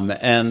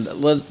 And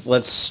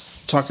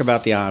let's talk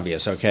about the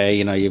obvious, okay?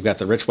 You've got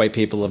the rich white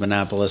people of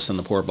Annapolis and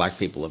the poor black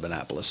people of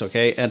Annapolis,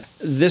 okay? And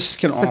this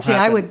can all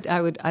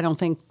happen. I don't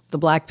think the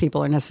black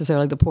people are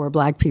necessarily the poor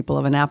black people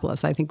of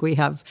Annapolis. I think we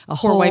have a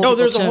whole white. No,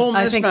 there's a whole mismatch.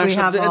 I think we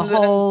have a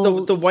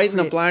whole the white and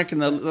the black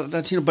and the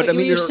Latino. But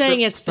you're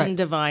saying it's been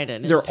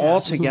divided. They're all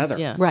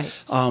together, right?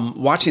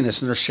 Watching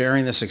this, and they're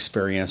sharing this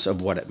experience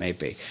of what it may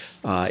be.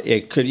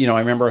 It could, I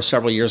remember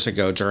several years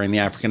ago during the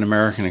African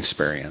American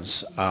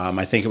experience.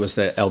 I think it was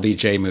the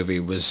LBJ movie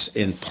was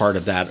in part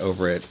of that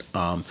over at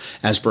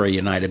Asbury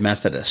United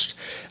Methodist.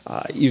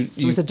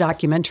 It was a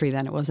documentary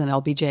then. It wasn't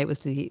LBJ. It was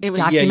the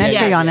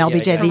documentary on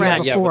LBJ the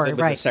year before. With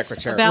the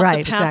secretary. About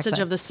the passage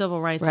of the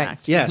Civil Rights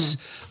Act. Yes.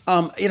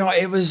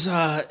 It was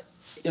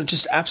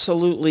just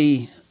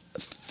absolutely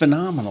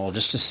phenomenal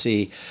just to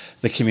see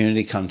the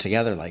community come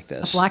together like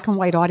this. A black and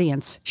white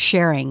audience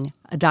sharing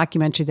a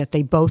documentary that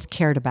they both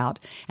cared about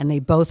and they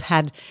both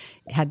had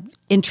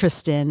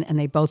interest in, and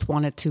they both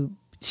wanted to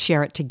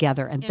share it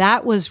together. And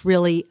that was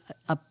really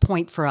a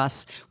point for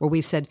us where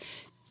we said,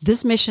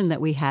 this mission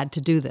that we had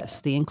to do this,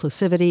 the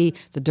inclusivity,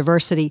 the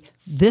diversity,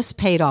 this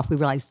paid off. We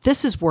realized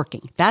this is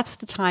working. That's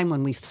the time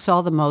when we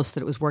saw the most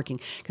that it was working,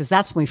 because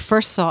that's when we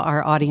first saw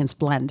our audience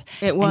blend.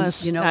 It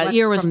was. And that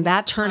year was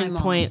that turning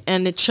point,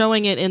 and it's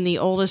showing it in the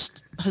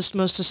oldest,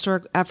 most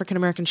historic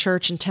African-American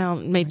church in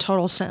town made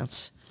total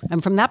sense.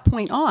 And from that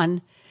point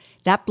on,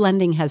 that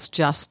blending has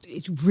just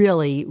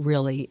really,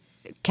 really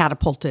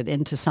catapulted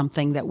into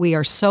something that we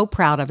are so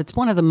proud of. It's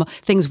one of the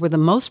things we're the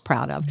most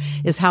proud of,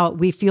 is how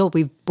we feel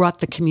we've brought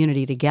the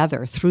community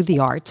together through the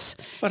arts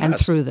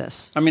through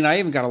this. I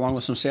even got along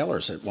with some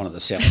sailors at one of the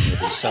sailing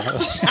movies. So.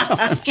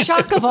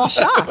 Shock of all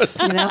shocks.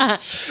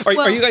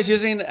 Are you guys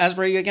using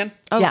Asbury again?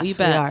 Oh, yes, you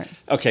bet. we are.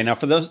 Okay, now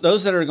for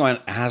those that are going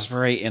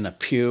Asbury in a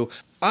pew,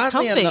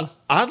 oddly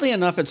Oddly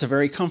enough, it's a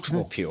very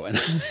comfortable pew, and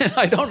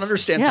I don't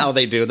understand how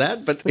they do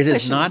that, but it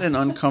is not an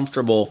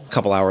uncomfortable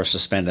couple hours to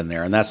spend in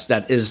there, and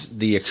that is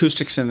the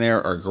acoustics in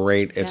there are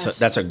great.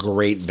 That's a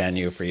great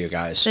venue for you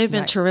guys. They've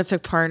been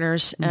terrific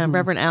partners,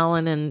 Reverend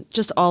Allen and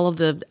just all of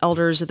the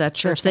elders of that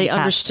church. They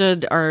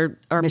understood our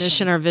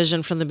mission, our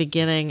vision from the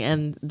beginning,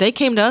 and they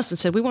came to us and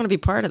said, "We want to be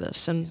part of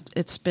this," and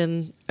it's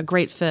been a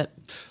great fit.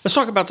 Let's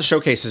talk about the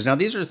showcases. Now,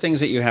 these are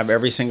things that you have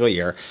every single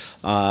year.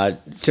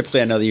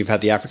 Typically, I know that you've had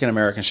the African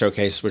American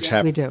Showcase, which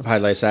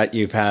highlights that.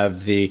 You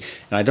have and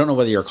I don't know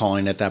whether you're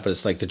calling it that, but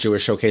it's like the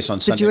Jewish Showcase on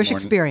Sunday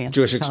morning.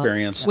 Jewish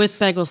Experience. With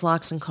bagels,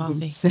 lox, and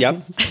coffee.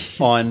 Yep,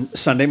 on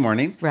Sunday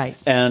morning. Right.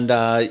 And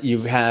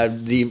you've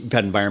had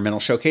environmental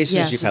showcases.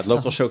 Yes. You've had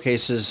local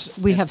showcases.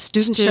 We have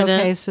student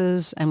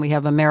showcases, and we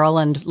have a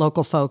Maryland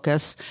local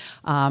focus.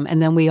 And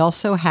then we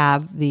also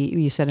have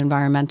you said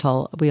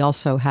environmental, we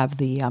also have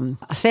the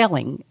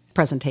sailing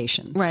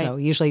presentation. Right. So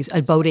usually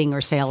a boating or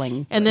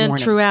sailing. And then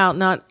morning. throughout,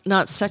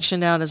 not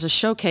sectioned out as a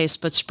showcase,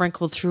 but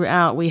sprinkled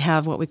throughout, we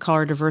have what we call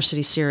our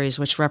diversity series,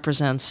 which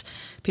represents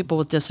people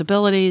with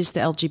disabilities,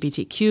 the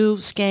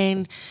LGBTQ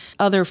skein,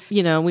 other,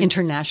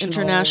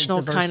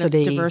 international kind of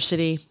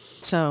diversity.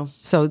 So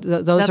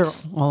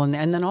those are all in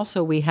there. And then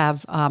also we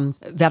have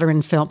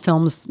veteran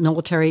films,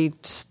 military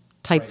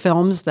type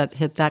films that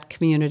hit that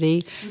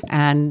community.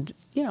 And,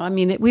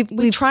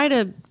 we try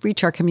to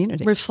reach our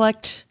community.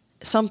 Reflect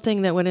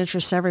something that would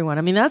interest everyone.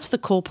 I mean, that's the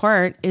cool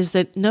part, is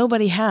that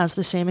nobody has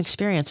the same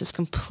experience. It's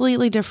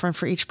completely different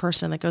for each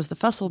person that goes to the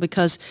festival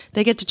because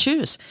they get to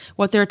choose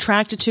what they're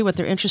attracted to, what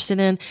they're interested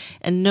in,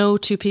 and no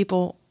two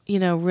people,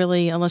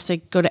 really, unless they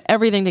go to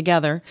everything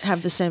together,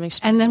 have the same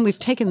experience. And then we've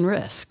taken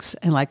risks.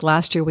 And like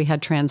last year we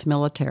had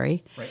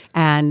trans-military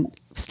and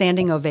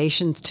standing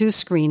ovations, 2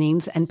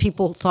 screenings, and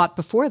people thought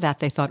before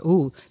that, they thought,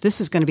 ooh, this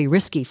is going to be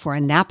risky for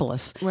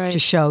Annapolis to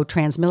show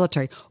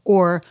trans-military.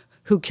 Or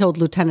Who Killed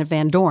Lieutenant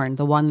Van Dorn,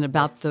 the one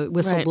about the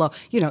whistleblower,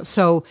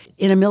 so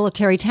in a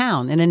military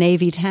town, in a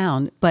Navy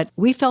town. But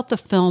we felt the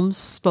films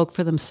spoke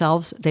for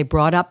themselves. They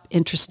brought up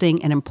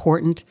interesting and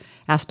important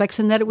aspects,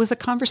 and that it was a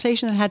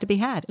conversation that had to be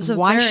had.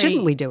 Why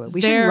shouldn't we do it?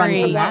 We shouldn't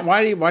run from that.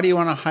 Why do you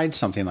want to hide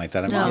something like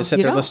that? I mean, you said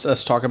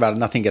let's talk about it.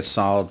 Nothing gets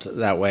solved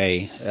that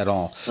way at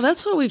all. Well,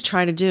 that's what we've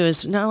tried to do,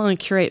 is not only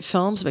curate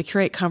films, but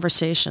curate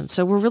conversations.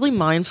 So we're really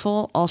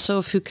mindful also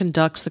of who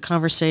conducts the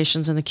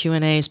conversations and the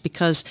Q&As,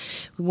 because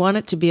we want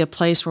it to be a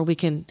place where we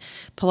can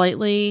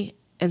politely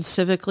and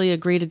civically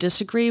agree to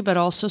disagree, but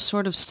also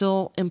sort of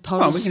still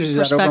impose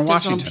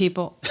perspectives on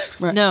people.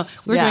 Right. No,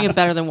 we're doing it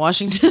better than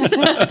Washington.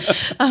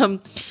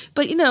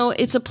 But,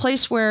 it's a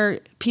place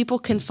where people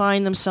can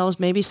find themselves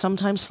maybe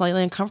sometimes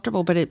slightly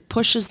uncomfortable, but it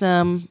pushes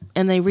them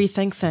and they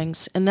rethink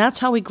things. And that's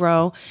how we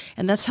grow,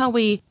 and that's how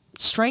we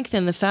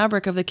strengthen the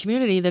fabric of the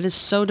community that is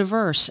so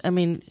diverse. I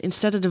mean,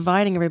 instead of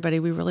dividing everybody,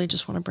 we really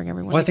just want to bring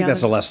everyone together. I think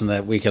that's a lesson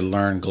that we could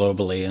learn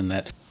globally, and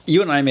that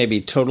you and I may be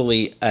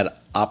totally at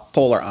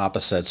polar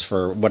opposites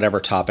for whatever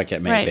topic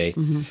it may be.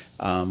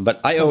 Mm-hmm.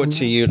 But I owe it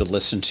to you to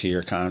listen to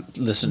your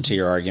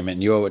argument,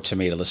 and you owe it to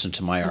me to listen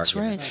to my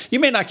argument. Right. You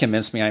may not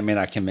convince me, I may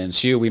not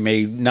convince you. We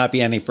may not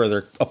be any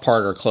further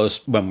apart or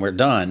close when we're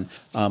done,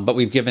 but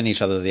we've given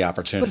each other the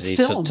opportunity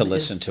to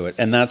listen to it.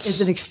 And that's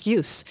is an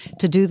excuse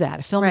to do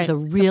that. A film is a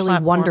really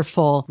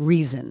wonderful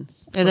reason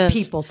for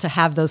people to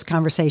have those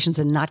conversations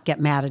and not get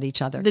mad at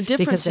each other. The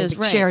difference because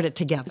they've shared it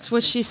together. It's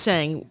what she's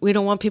saying. We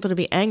don't want people to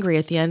be angry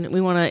at the end. We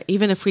want to,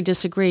 even if we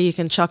disagree, you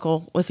can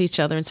chuckle with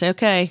each other and say,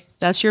 okay,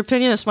 that's your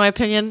opinion, that's my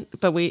opinion,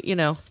 but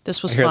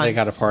this was fun. I hear they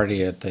got a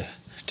party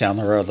down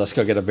the road. Let's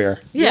go get a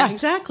beer. Yeah,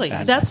 exactly.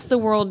 That's the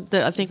world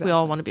that I think we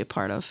all want to be a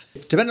part of.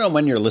 Depending on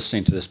when you're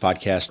listening to this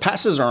podcast,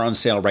 passes are on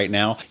sale right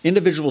now.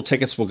 Individual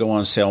tickets will go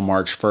on sale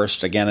March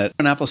 1st, again at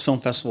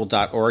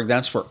AnnapolisFilmFestival.org.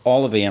 That's where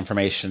all of the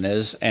information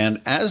is.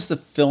 And as the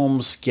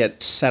films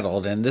get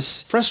settled, and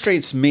this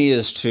frustrates me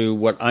as to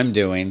what I'm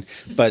doing,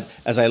 but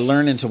as I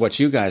learn into what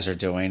you guys are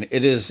doing,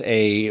 it is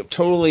a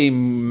totally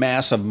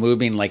mass of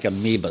moving like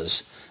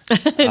amoebas.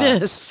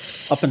 It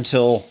is. Up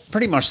until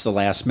pretty much the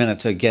last minute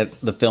to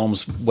get the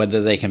films, whether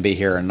they can be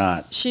here or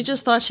not. She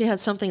just thought she had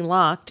something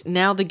locked.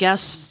 Now the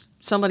guests,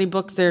 somebody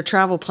booked their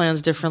travel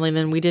plans differently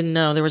than we didn't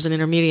know. There was an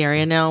intermediary,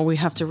 and now we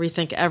have to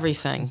rethink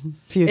everything.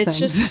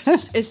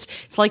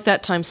 It's like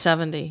that times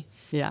 70.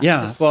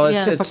 Yeah. It's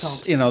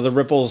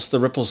the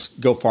ripples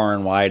go far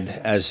and wide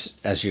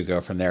as you go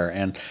from there.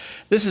 And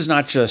this is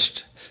not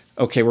just,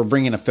 okay, we're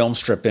bringing a film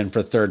strip in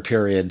for third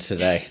period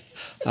today.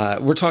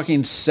 We're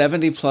talking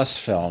 70 plus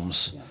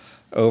films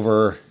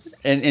over,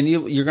 and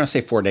you're going to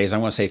say 4 days. I'm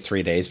going to say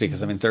 3 days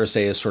because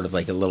Thursday is sort of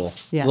like a little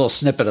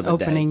snippet of the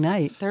opening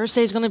night.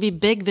 Thursday is going to be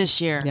big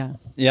this year.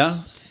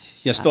 Yeah.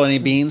 You spill any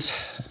beans?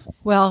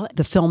 Well,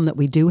 the film that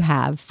we do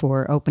have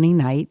for opening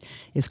night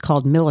is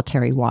called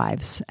Military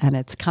Wives, and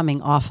it's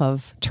coming off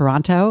of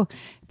Toronto,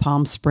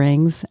 Palm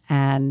Springs,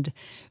 and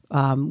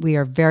we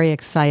are very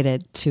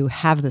excited to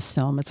have this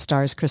film. It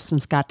stars Kristen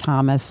Scott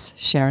Thomas,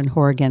 Sharon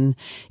Horgan.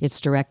 It's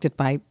directed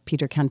by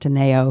Peter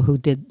Cantaneo, who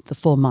did The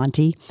Full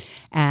Monty.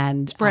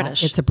 And it's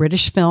British. It's a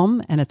British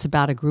film, and it's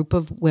about a group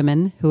of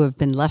women who have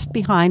been left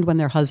behind when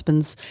their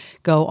husbands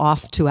go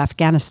off to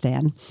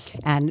Afghanistan,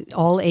 and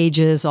all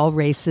ages, all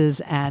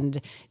races,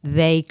 and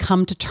they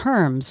come to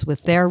terms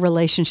with their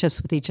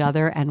relationships with each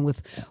other and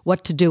with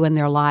what to do in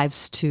their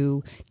lives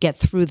to get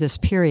through this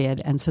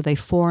period. And so they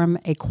form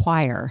a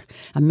choir,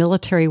 a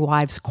military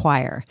wives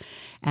choir.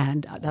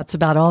 And that's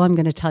about all I'm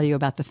going to tell you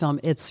about the film.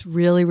 It's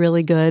really,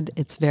 really good.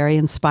 It's very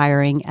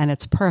inspiring, and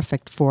it's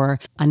perfect for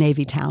a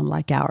Navy town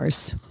like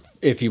ours.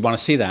 If you want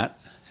to see that,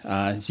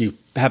 you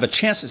have a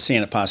chance at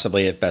seeing it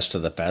possibly at Best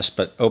of the Fest,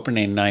 but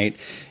opening night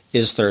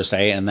is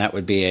Thursday, and that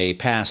would be a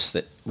pass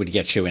that would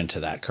get you into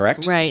that,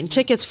 correct? Right. And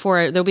tickets for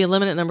it, there'll be a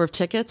limited number of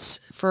tickets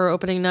for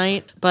opening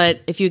night, but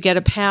if you get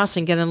a pass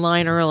and get in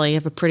line early, you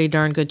have a pretty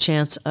darn good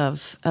chance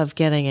of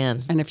getting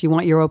in. And if you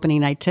want your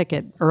opening night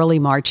ticket, early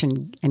March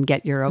and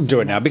get your opening Do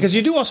it now, because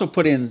you do also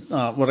put in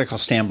what I call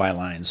standby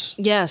lines.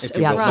 Yes,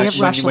 we have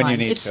rush when you lines.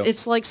 need to.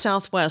 It's like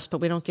Southwest, but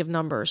we don't give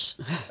numbers.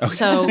 Okay.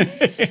 So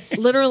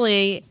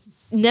literally,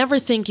 never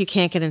think you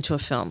can't get into a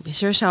film.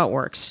 Here's how it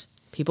works.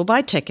 People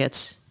buy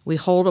tickets. We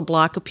hold a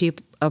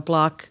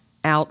block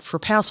out for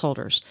pass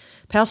holders.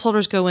 Pass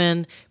holders go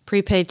in,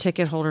 prepaid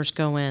ticket holders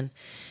go in.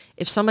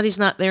 If somebody's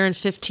not there in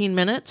 15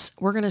 minutes,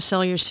 we're going to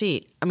sell your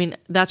seat. I mean,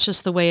 that's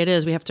just the way it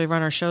is. We have to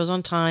run our shows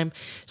on time.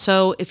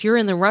 So if you're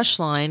in the rush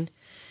line,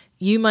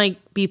 you might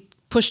be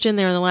pushed in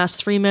there in the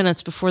last 3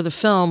 minutes before the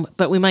film,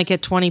 but we might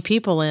get 20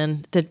 people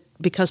in that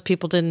because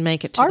people didn't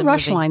make it to the movie. Our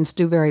rush lines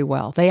do very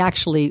well. They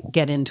actually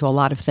get into a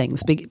lot of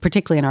things,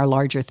 particularly in our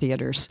larger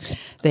theaters.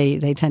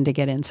 They tend to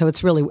get in. So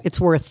it's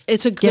worth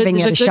giving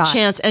it a shot.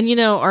 Chance. And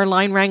our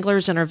line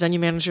wranglers and our venue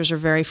managers are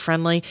very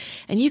friendly.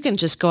 And you can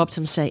just go up to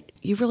them and say,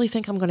 "You really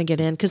think I'm going to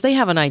get in?" Because they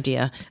have an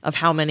idea of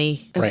how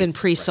many have been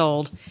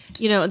pre-sold.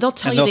 They'll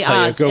tell you the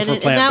odds. And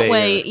that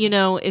way,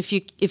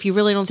 if you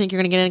really don't think you're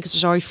going to get in because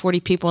there's already 40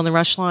 people in the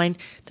rush line,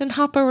 then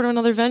hop over to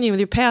another venue with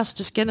your pass.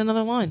 Just get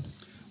another line.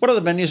 What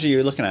other venues are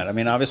you looking at? I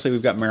mean, obviously,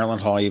 we've got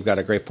Maryland Hall. You've got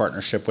a great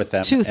partnership with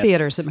them. Two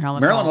theaters at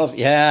Maryland Hall. Maryland Hall,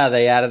 yeah,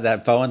 they added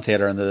that Bowen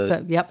Theater.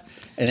 Yep.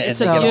 It's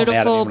a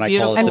beautiful.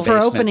 And for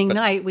opening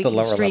night, we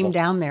can stream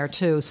down there,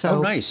 too. So,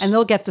 nice. And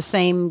they'll get the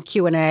same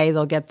Q&A.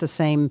 They'll get the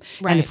same.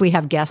 Right. And if we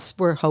have guests,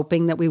 we're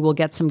hoping that we will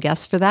get some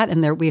guests for that.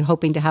 And we're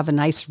hoping to have a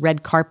nice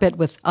red carpet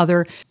with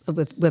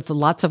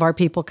lots of our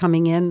people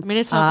coming in. I mean,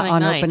 it's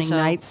opening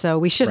night. So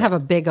we should have a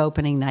big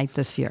opening night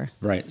this year.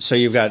 Right. So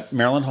you've got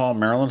Maryland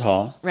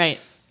Hall. Right.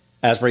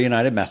 Asbury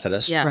United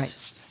Methodist. Yes.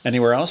 Right.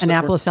 Anywhere else?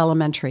 Annapolis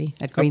Elementary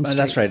at Green Street.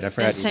 That's right. I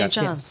forgot. And St.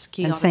 John's.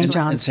 Key and St.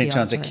 John's. And St.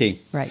 John's at Key.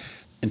 Right.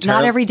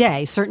 Not every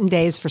day. Certain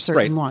days for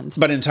certain ones.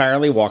 But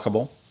entirely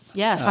walkable.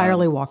 Yes.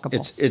 Entirely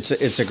walkable.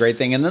 It's a great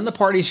thing. And then the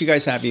parties you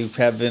guys have, you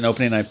have an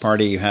opening night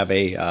party, you have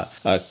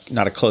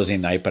not a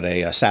closing night, but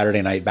a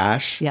Saturday night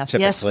bash. Yes,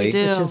 typically. Yes, we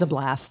do. Which is a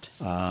blast.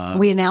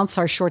 We announce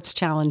our Shorts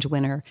Challenge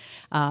winner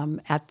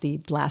at the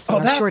blast.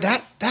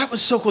 That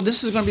was so cool.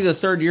 This is going to be the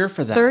third year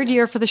for that. Third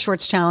year for the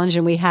Shorts Challenge,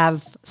 and we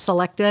have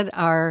selected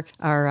our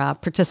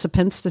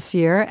participants this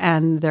year,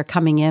 and they're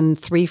coming in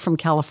 3 from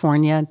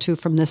California and 2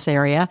 from this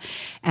area,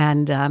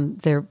 and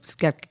they've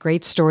got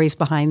great stories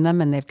behind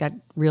them, and they've got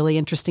really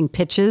interesting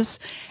pitches,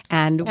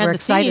 and we're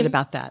excited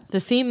about that. The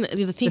theme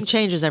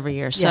changes every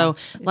year. So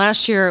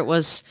last year it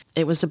was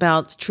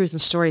about truth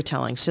and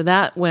storytelling. So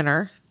that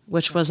winner,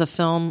 which was a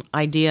film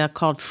idea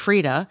called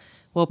Frida,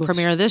 will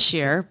premiere this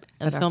year.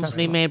 The film's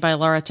being made by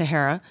Laura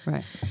Tejera.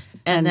 Right.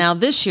 And now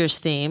this year's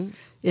theme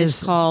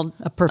is called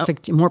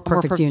More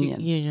Perfect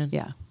Union.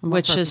 Yeah.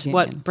 Which is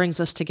what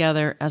brings us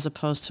together as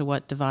opposed to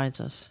what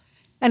divides us.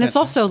 And it's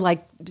also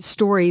like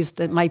stories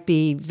that might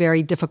be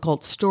very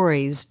difficult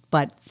stories,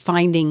 but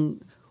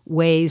finding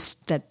ways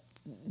that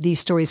these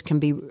stories can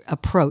be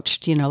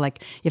approached,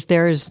 like if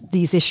there's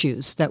these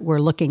issues that we're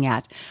looking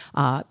at,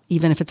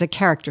 even if it's a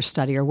character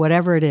study or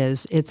whatever it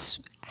is, it's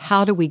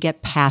how do we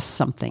get past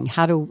something?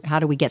 How do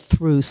we get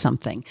through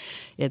something?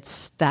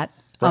 It's that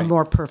a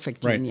more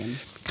perfect union.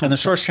 Concept. And the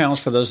Shorts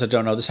Challenge, for those that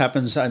don't know, this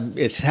happens.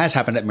 It has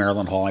happened at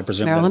Maryland Hall. I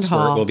presume that's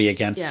where it will be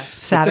again. Yes.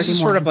 Saturday this is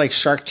morning. sort of like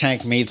Shark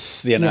Tank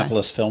meets the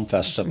Annapolis Film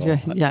Festival.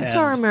 Yeah. It's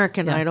our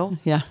American Idol.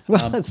 Yeah.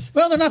 Well,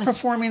 they're not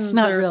performing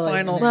their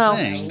final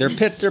thing. They're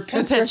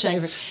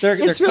pitching.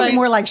 It's really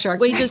more like Shark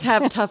Tank. We just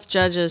have tough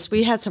judges.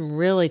 We had some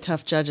really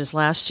tough judges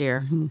last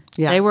year. Mm-hmm.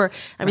 Yeah. They were.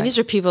 I mean, these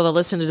are people that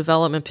listen to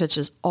development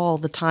pitches all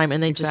the time,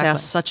 and they just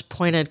ask such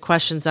pointed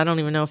questions. I don't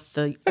even know if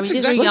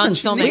these are young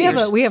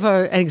filmmakers. We have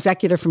an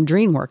executive from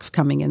DreamWorks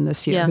coming in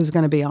this year who's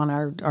going to be on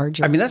our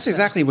jury. I mean, that's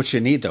exactly what you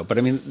need, though. But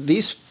I mean,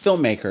 these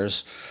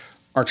filmmakers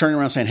are turning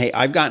around saying, "Hey,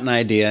 I've got an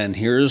idea, and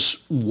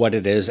here's what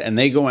it is." And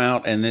they go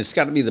out, and it's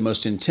got to be the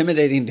most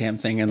intimidating damn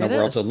thing in the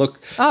world to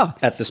look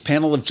at this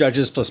panel of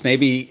judges plus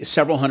maybe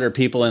several hundred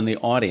people in the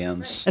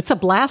audience. It's a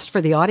blast for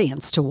the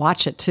audience to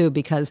watch it too,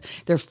 because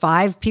there are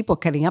 5 people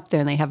getting up there,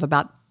 and they have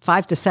about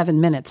 5 to 7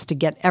 minutes to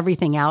get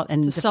everything out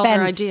and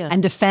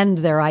defend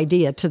their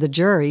idea to the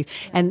jury.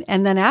 And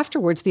then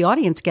afterwards, the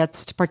audience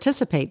gets to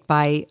participate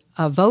by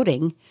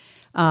voting,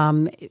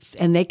 and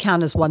they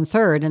count as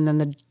 1/3. And then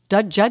the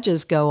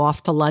judges go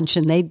off to lunch,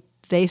 and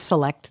they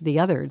select the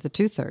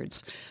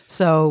 2/3.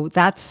 So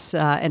that's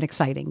an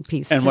exciting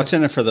piece. And what's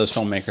in it for those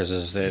filmmakers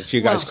is that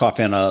you guys cop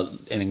in an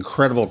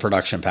incredible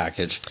production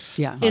package.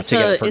 Yeah, it's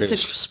a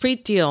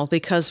sweet deal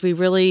because we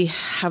really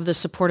have the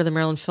support of the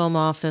Maryland Film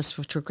Office,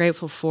 which we're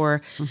grateful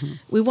for. Mm-hmm.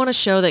 We want to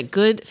show that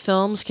good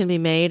films can be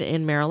made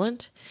in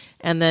Maryland,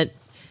 and that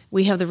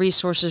we have the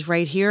resources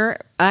right here.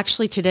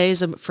 Actually, today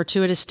is a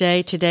fortuitous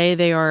day. Today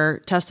they are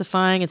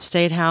testifying at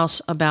State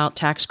House about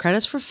tax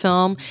credits for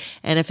film.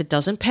 And if it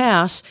doesn't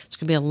pass, it's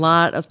going to be a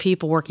lot of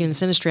people working in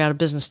this industry out of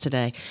business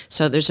today.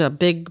 So there's a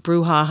big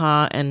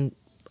brouhaha, and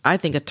I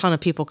think a ton of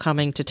people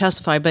coming to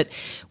testify. But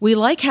we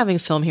like having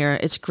film here.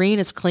 It's green,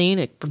 it's clean,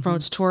 it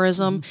promotes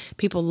tourism.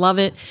 People love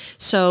it.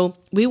 So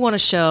we want to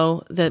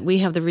show that we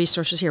have the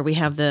resources here. We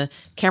have the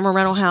camera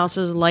rental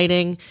houses,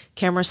 lighting,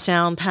 camera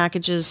sound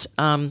packages,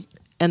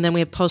 and then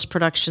we have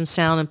post-production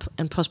sound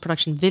and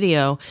post-production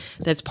video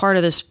that's part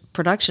of this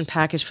production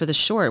package for the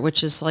short,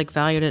 which is like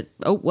valued at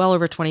well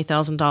over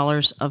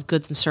 $20,000 of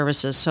goods and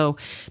services. So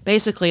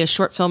basically a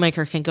short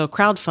filmmaker can go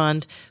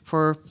crowdfund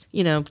for,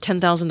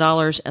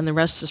 $10,000 and the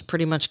rest is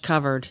pretty much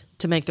covered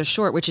to make their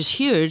short, which is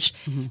huge.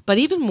 Mm-hmm. But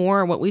even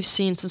more, what we've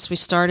seen since we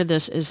started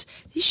this is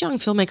these young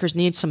filmmakers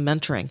need some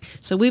mentoring.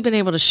 So we've been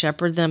able to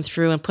shepherd them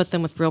through and put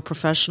them with real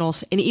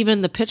professionals. And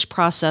even the pitch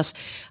process,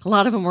 a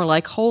lot of them were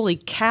like, holy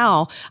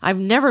cow, I've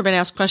never been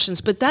asked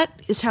questions. But that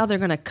is how they're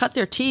going to cut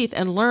their teeth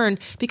and learn,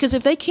 because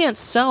if they can't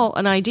sell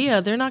an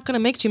idea, they're not going to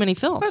make too many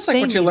films. That's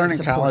like what you learn in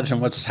college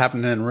and what's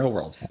happening in the real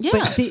world. Yeah.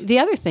 But the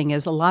other thing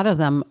is a lot of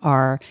them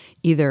are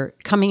either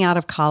coming out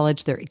of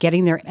college, they're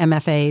getting their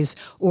MFAs,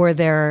 or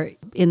they're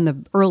in the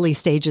early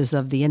stages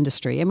of the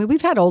industry. I mean,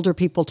 we've had older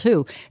people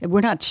too.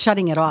 We're not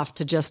shutting it off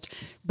to just,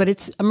 but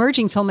it's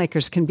emerging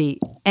filmmakers can be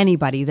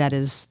anybody that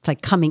is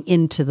like coming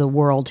into the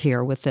world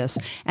here with this.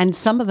 And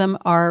some of them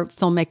are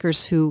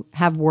filmmakers who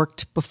have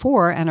worked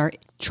before and are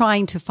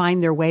trying to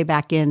find their way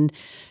back in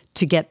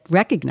to get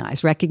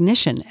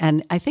recognition.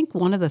 And I think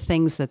one of the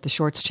things that the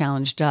Shorts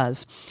Challenge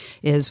does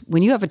is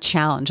when you have a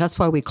challenge, that's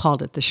why we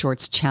called it the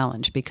Shorts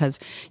Challenge, because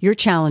you're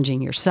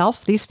challenging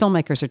yourself. These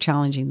filmmakers are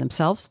challenging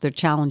themselves. They're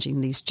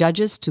challenging these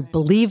judges to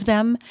believe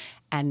them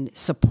and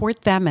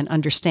support them and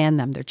understand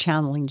them. They're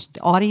challenging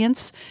the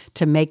audience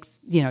to make,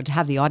 to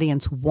have the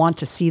audience want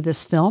to see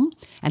this film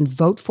and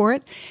vote for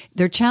it.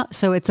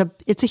 So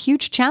it's a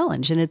huge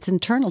challenge, and it's an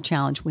internal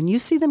challenge. When you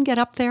see them get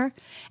up there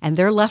and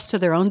they're left to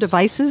their own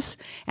devices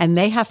and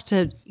they have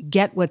to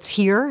get what's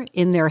here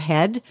in their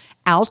head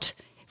out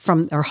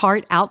from their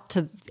heart out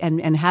to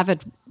and have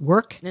it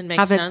work,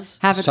 have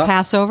it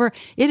pass over.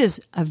 It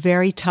is a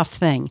very tough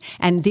thing.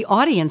 And the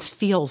audience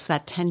feels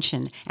that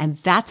tension, and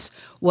that's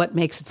what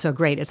makes it so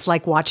great. It's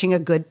like watching a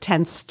good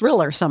tense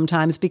thriller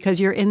sometimes, because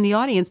you're in the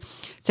audience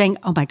saying,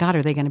 oh my God,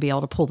 are they going to be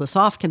able to pull this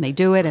off? Can they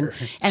do it? And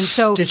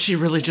so did she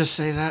really just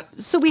say that?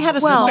 So we had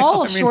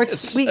small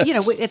shorts.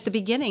 At the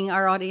beginning,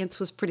 our audience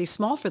was pretty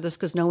small for this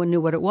because no one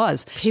knew what it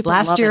was.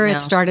 Last year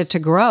it started to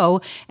grow,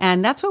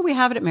 and that's why we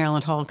have it at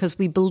Maryland Hall, because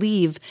we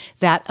believe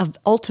that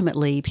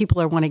ultimately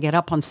people want to get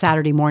up on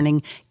Saturday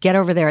morning, get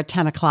over there at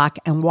 10 o'clock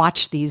and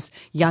watch these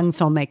young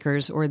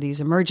filmmakers or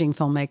these emerging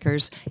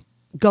filmmakers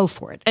go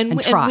for it and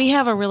try. And we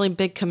have a really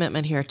big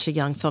commitment here to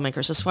young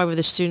filmmakers. That's why we have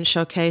the student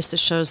showcase that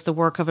shows the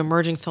work of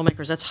emerging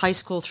filmmakers. That's high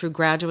school through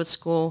graduate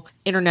school,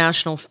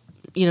 international,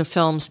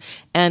 films.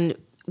 And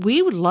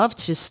we would love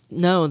to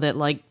know that,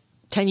 like,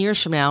 10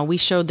 years from now, we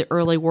showed the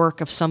early work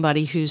of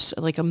somebody who's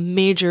like a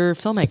major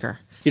filmmaker.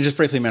 You just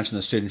briefly mentioned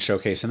the student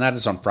showcase, and that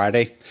is on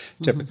Friday.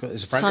 Typically,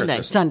 is it Friday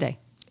or Sunday.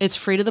 It's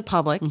free to the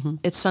public. Mm-hmm.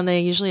 It's Sunday.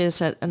 Usually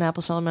it's at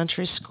Annapolis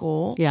Elementary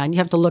School. Yeah, and you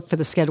have to look for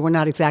the schedule. We're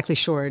not exactly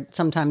sure.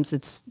 Sometimes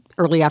it's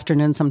early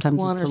afternoon.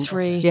 Sometimes 1 it's or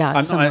 3. Yeah,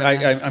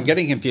 I'm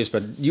getting confused,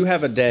 but you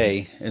have a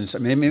day, and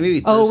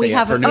maybe Thursday we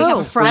have afternoon.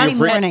 a Friday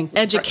morning.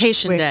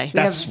 Education Day.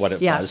 That's what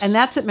it was. And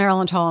that's at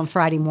Maryland Hall on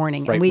Friday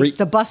morning. Right. And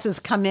the buses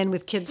come in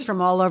with kids from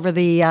all over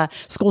the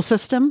school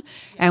system,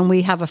 and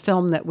we have a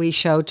film that we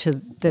show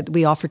that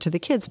we offer to the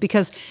kids,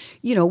 because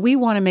we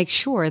want to make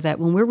sure that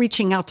when we're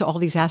reaching out to all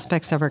these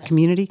aspects of our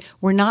community,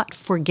 we're not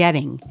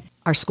forgetting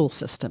our school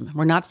system.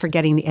 We're not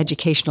forgetting the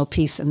educational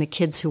piece and the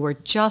kids who are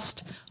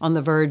just on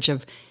the verge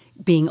of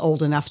being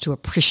old enough to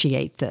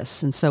appreciate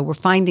this. And so we're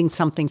finding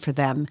something for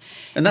them.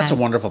 And that's a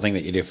wonderful thing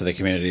that you do for the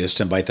community, is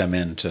to invite them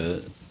in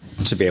to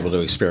be able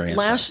to experience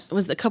that.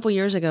 Was a couple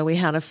years ago, we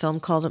had a film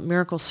called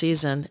Miracle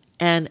Season,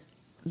 and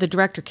the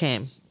director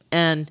came,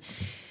 and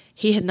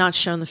he had not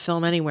shown the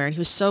film anywhere, and he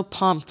was so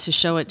pumped to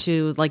show it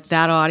to like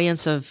that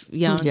audience of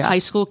young high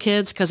school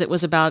kids, because it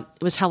was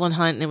Helen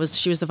Hunt, and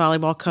she was the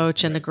volleyball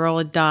coach, and the girl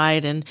had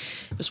died, and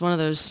it was one of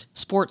those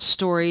sports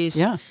stories.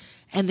 Yeah.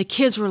 And the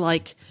kids were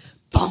like,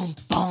 boom,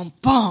 boom,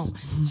 boom,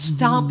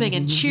 stomping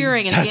and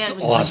cheering. And again, it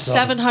was like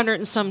 700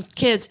 and some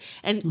kids.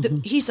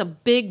 And he's a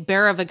big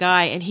bear of a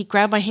guy. And he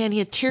grabbed my hand. He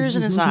had tears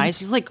in his eyes.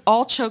 He's like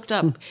all choked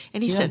up.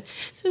 And he said,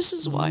 "This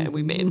is why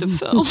we made the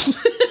film."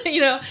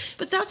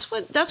 But that's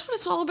what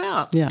it's all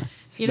about. Yeah.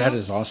 That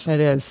is awesome. It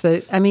is.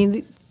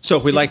 So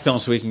if we like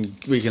films, we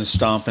can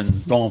stomp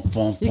and boom,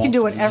 boom. You can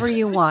do whatever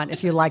you want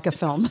if you like a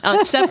film,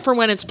 except for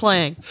when it's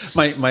playing.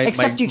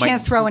 Except you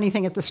can't throw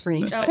anything at the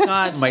screen. Oh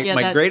God!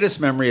 My greatest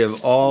memory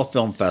of all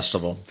film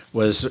festival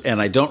was,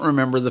 and I don't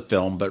remember the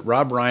film, but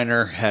Rob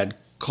Reiner had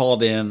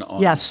called in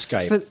on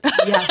Skype.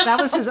 Yes, that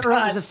was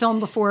the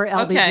film before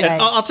LBJ. Okay.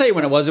 And I'll tell you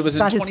when it was. It was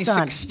in about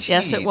 2016.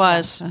 Yes, it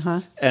was.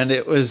 And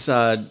it was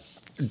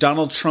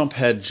Donald Trump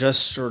had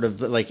just sort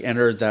of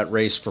entered that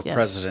race for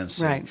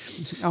presidency. Right.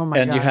 Oh my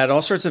God. And you had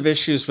all sorts of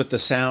issues with the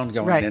sound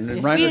going in.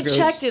 And Reiner we had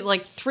checked it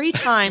like 3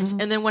 times,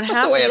 and then what happened?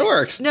 That's the way it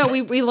works. No,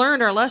 we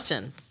learned our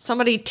lesson.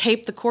 Somebody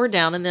taped the cord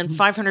down, and then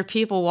 500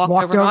 people walked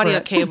over an audio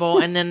cable,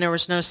 and then there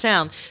was no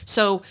sound.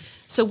 So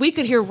we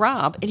could hear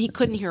Rob, and he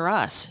couldn't hear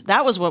us.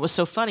 That was what was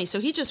so funny. So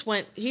he just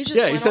went. He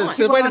said,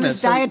 "Wait a minute,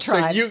 so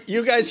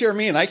you guys hear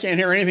me, and I can't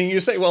hear anything you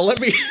say. Well,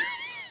 let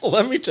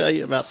me tell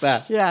you about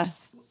that." Yeah.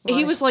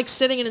 He was like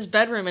sitting in his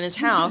bedroom in his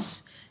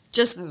house,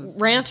 just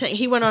ranting.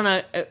 He went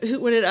on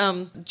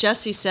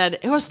Jesse said,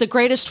 "It was the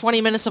greatest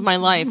 20 minutes of my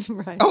life."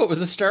 Right. Oh, it was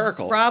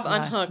hysterical. Rob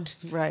unhooked.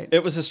 Right.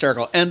 It was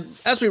hysterical. And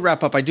as we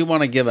wrap up, I do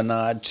want to give a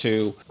nod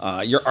to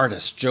your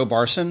artist, Joe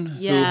Barson,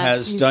 who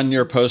has done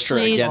your poster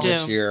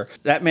this year.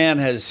 That man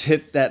has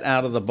hit that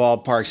out of the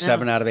ballpark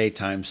 7 out of 8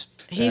 times.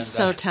 He's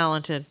so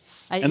talented.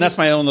 And that's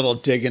my own little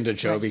dig into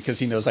Joe because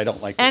he knows I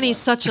don't like. And he's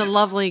such a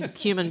lovely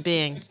human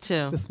being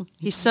too.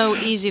 He's so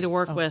easy to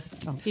work with.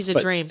 He's a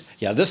dream.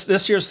 Yeah,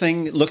 this year's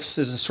thing looks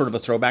as sort of a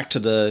throwback to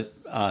the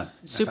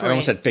Super 8. I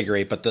almost said figure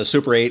 8, but the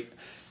Super 8.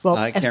 Well,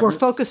 as we're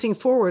focusing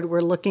forward,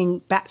 we're looking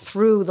back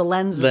through the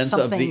lens of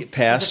something of the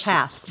past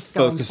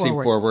focusing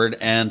forward.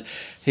 And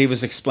he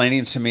was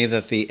explaining to me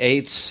that the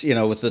 8s,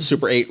 with the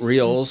Super 8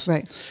 reels,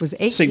 was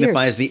 8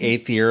 signifies years. the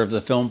 8th year of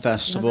the film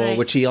festival,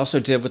 which he also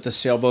did with the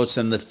sailboats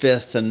and the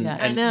 5th. And,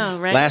 I know,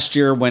 right? Last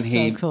year when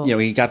he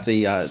got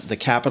the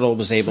Capitol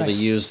was able to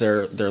use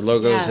their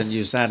logos and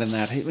use that and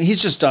that.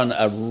 He's just done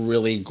a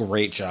really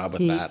great job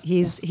with that.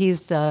 He's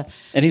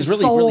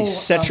really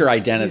set your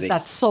identity. He's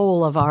that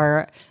soul of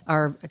our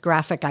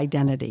graphic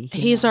identity.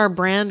 He's our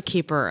brand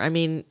keeper. I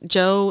mean,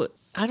 Joe,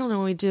 I don't know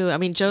what we do. I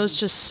mean, Joe's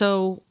just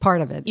so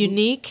part of it,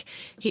 unique.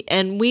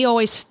 And we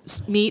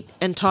always meet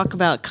and talk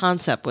about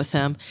concept with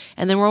him,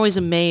 and then we're always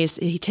amazed.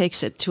 He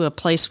takes it to a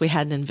place we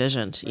hadn't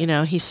envisioned.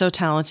 He's so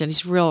talented.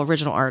 He's a real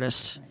original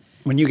artist.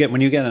 When you get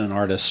an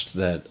artist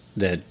that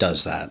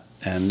does that,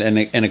 and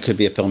it could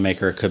be a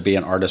filmmaker, it could be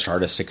an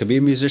artist, it could be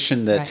a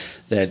musician that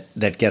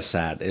gets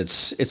that.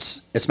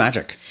 It's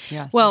magic.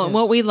 Yeah, well, and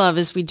what we love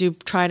is we do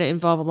try to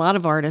involve a lot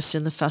of artists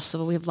in the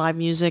festival. We have live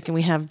music, and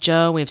we have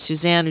Joe, we have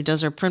Suzanne, who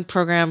does our print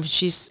program.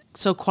 She's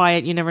so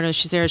quiet, you never know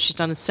she's there. She's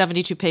done a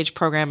 72-page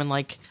program in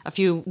like a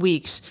few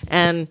weeks,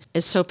 and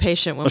is so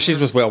patient. She's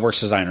with Whale Works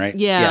Design, right?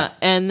 Yeah,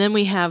 and then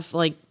we have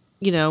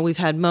we've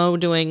had Mo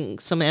doing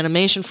some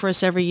animation for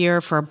us every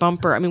year for our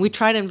bumper. I mean, we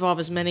try to involve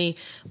as many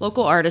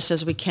local artists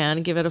as we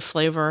can, give it a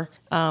flavor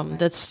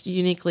that's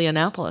uniquely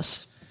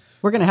Annapolis.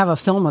 We're going to have a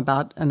film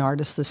about an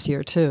artist this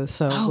year too,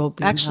 so we'll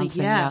be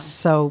announcing that.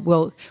 So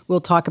we'll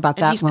talk about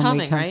that he's when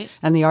coming, we come. Right?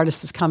 And the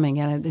artist is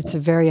coming, and it's a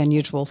very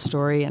unusual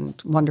story and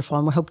wonderful.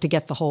 And we hope to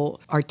get the whole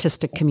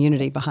artistic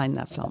community behind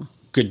that film.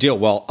 Good deal.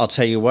 Well, I'll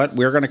tell you what,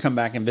 we're going to come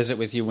back and visit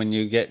with you when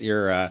you get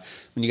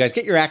when you guys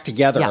get your act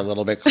together a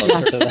little bit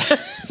closer to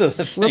the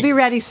thing. We'll be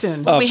ready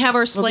soon. We have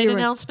our slate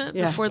announcement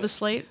before the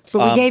slate.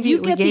 But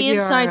you get the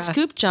inside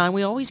scoop, John.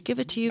 We always give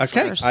it to you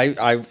first.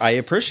 I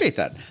appreciate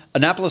that.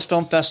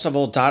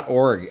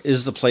 AnnapolisFilmFestival.org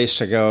is the place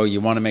to go.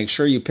 You want to make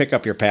sure you pick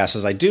up your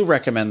passes. I do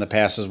recommend the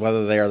passes,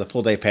 whether they are the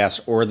full day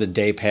pass or the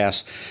day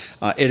pass.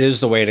 It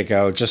is the way to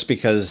go, just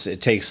because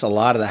it takes a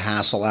lot of the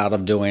hassle out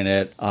of doing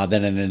it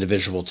than an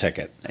individual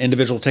ticket.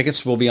 Individual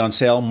tickets will be on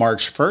sale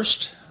March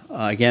 1st.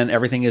 Again,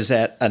 everything is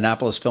at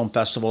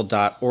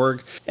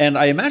AnnapolisFilmFestival.org. And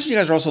I imagine you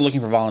guys are also looking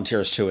for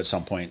volunteers, too, at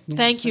some point.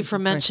 Thank you for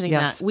mentioning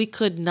that. We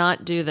could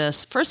not do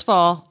this. First of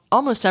all,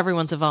 almost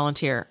everyone's a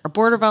volunteer. Our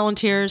board are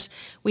volunteers.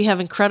 We have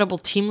incredible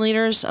team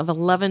leaders of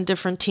 11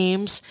 different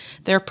teams.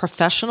 They're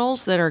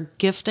professionals that are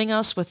gifting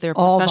us with their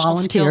professional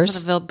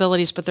skills and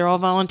abilities, but they're all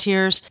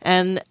volunteers.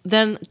 And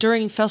then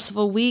during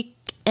festival week,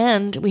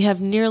 we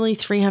have nearly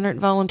 300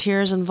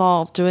 volunteers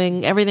involved,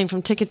 doing everything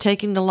from ticket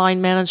taking to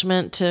line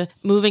management to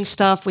moving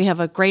stuff. We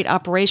have a great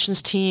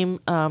operations team.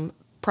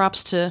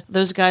 Props to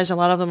those guys. A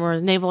lot of them are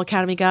Naval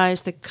Academy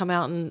guys that come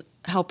out and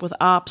help with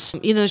ops.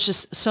 There's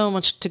just so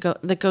much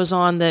that goes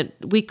on that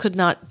we could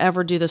not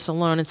ever do this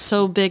alone. It's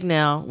so big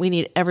now. We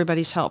need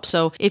everybody's help.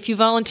 So if you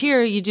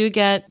volunteer, you do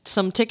get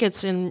some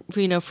tickets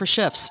for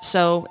shifts.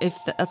 So if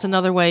that's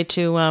another way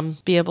to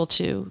be able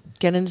to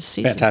get in to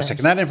see Fantastic.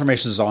 And that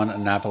information is on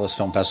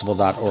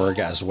AnnapolisFilmFestival.org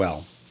as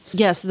well.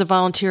 Yes, the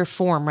volunteer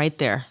form right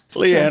there.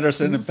 Lee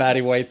Anderson and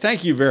Patty White,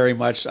 thank you very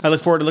much. I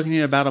look forward to looking at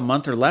you in about a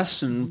month or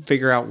less and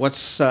figure out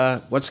what's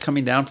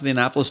coming down for the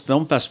Annapolis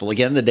Film Festival.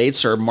 Again, the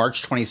dates are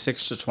March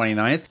 26th to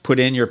 29th. Put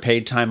in your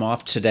paid time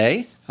off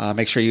today.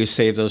 Make sure you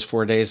save those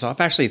 4 days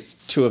off. Actually,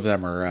 2 of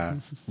them are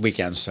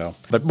weekends,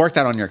 but mark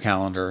that on your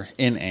calendar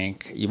in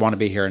ink. You want to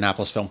be here at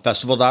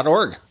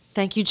AnnapolisFilmFestival.org.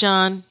 Thank you,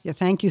 John. Yeah,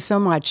 thank you so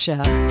much.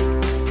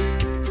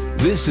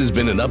 This has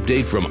been an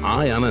update from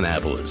Eye on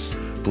Annapolis.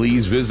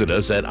 Please visit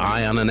us at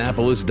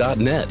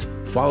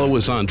eyeonannapolis.net. Follow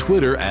us on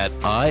Twitter at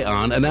Eye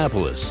on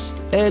Annapolis.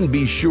 And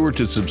be sure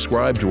to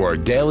subscribe to our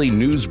daily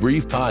news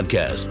brief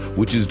podcast,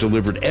 which is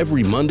delivered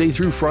every Monday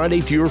through Friday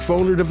to your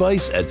phone or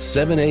device at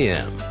 7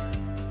 a.m.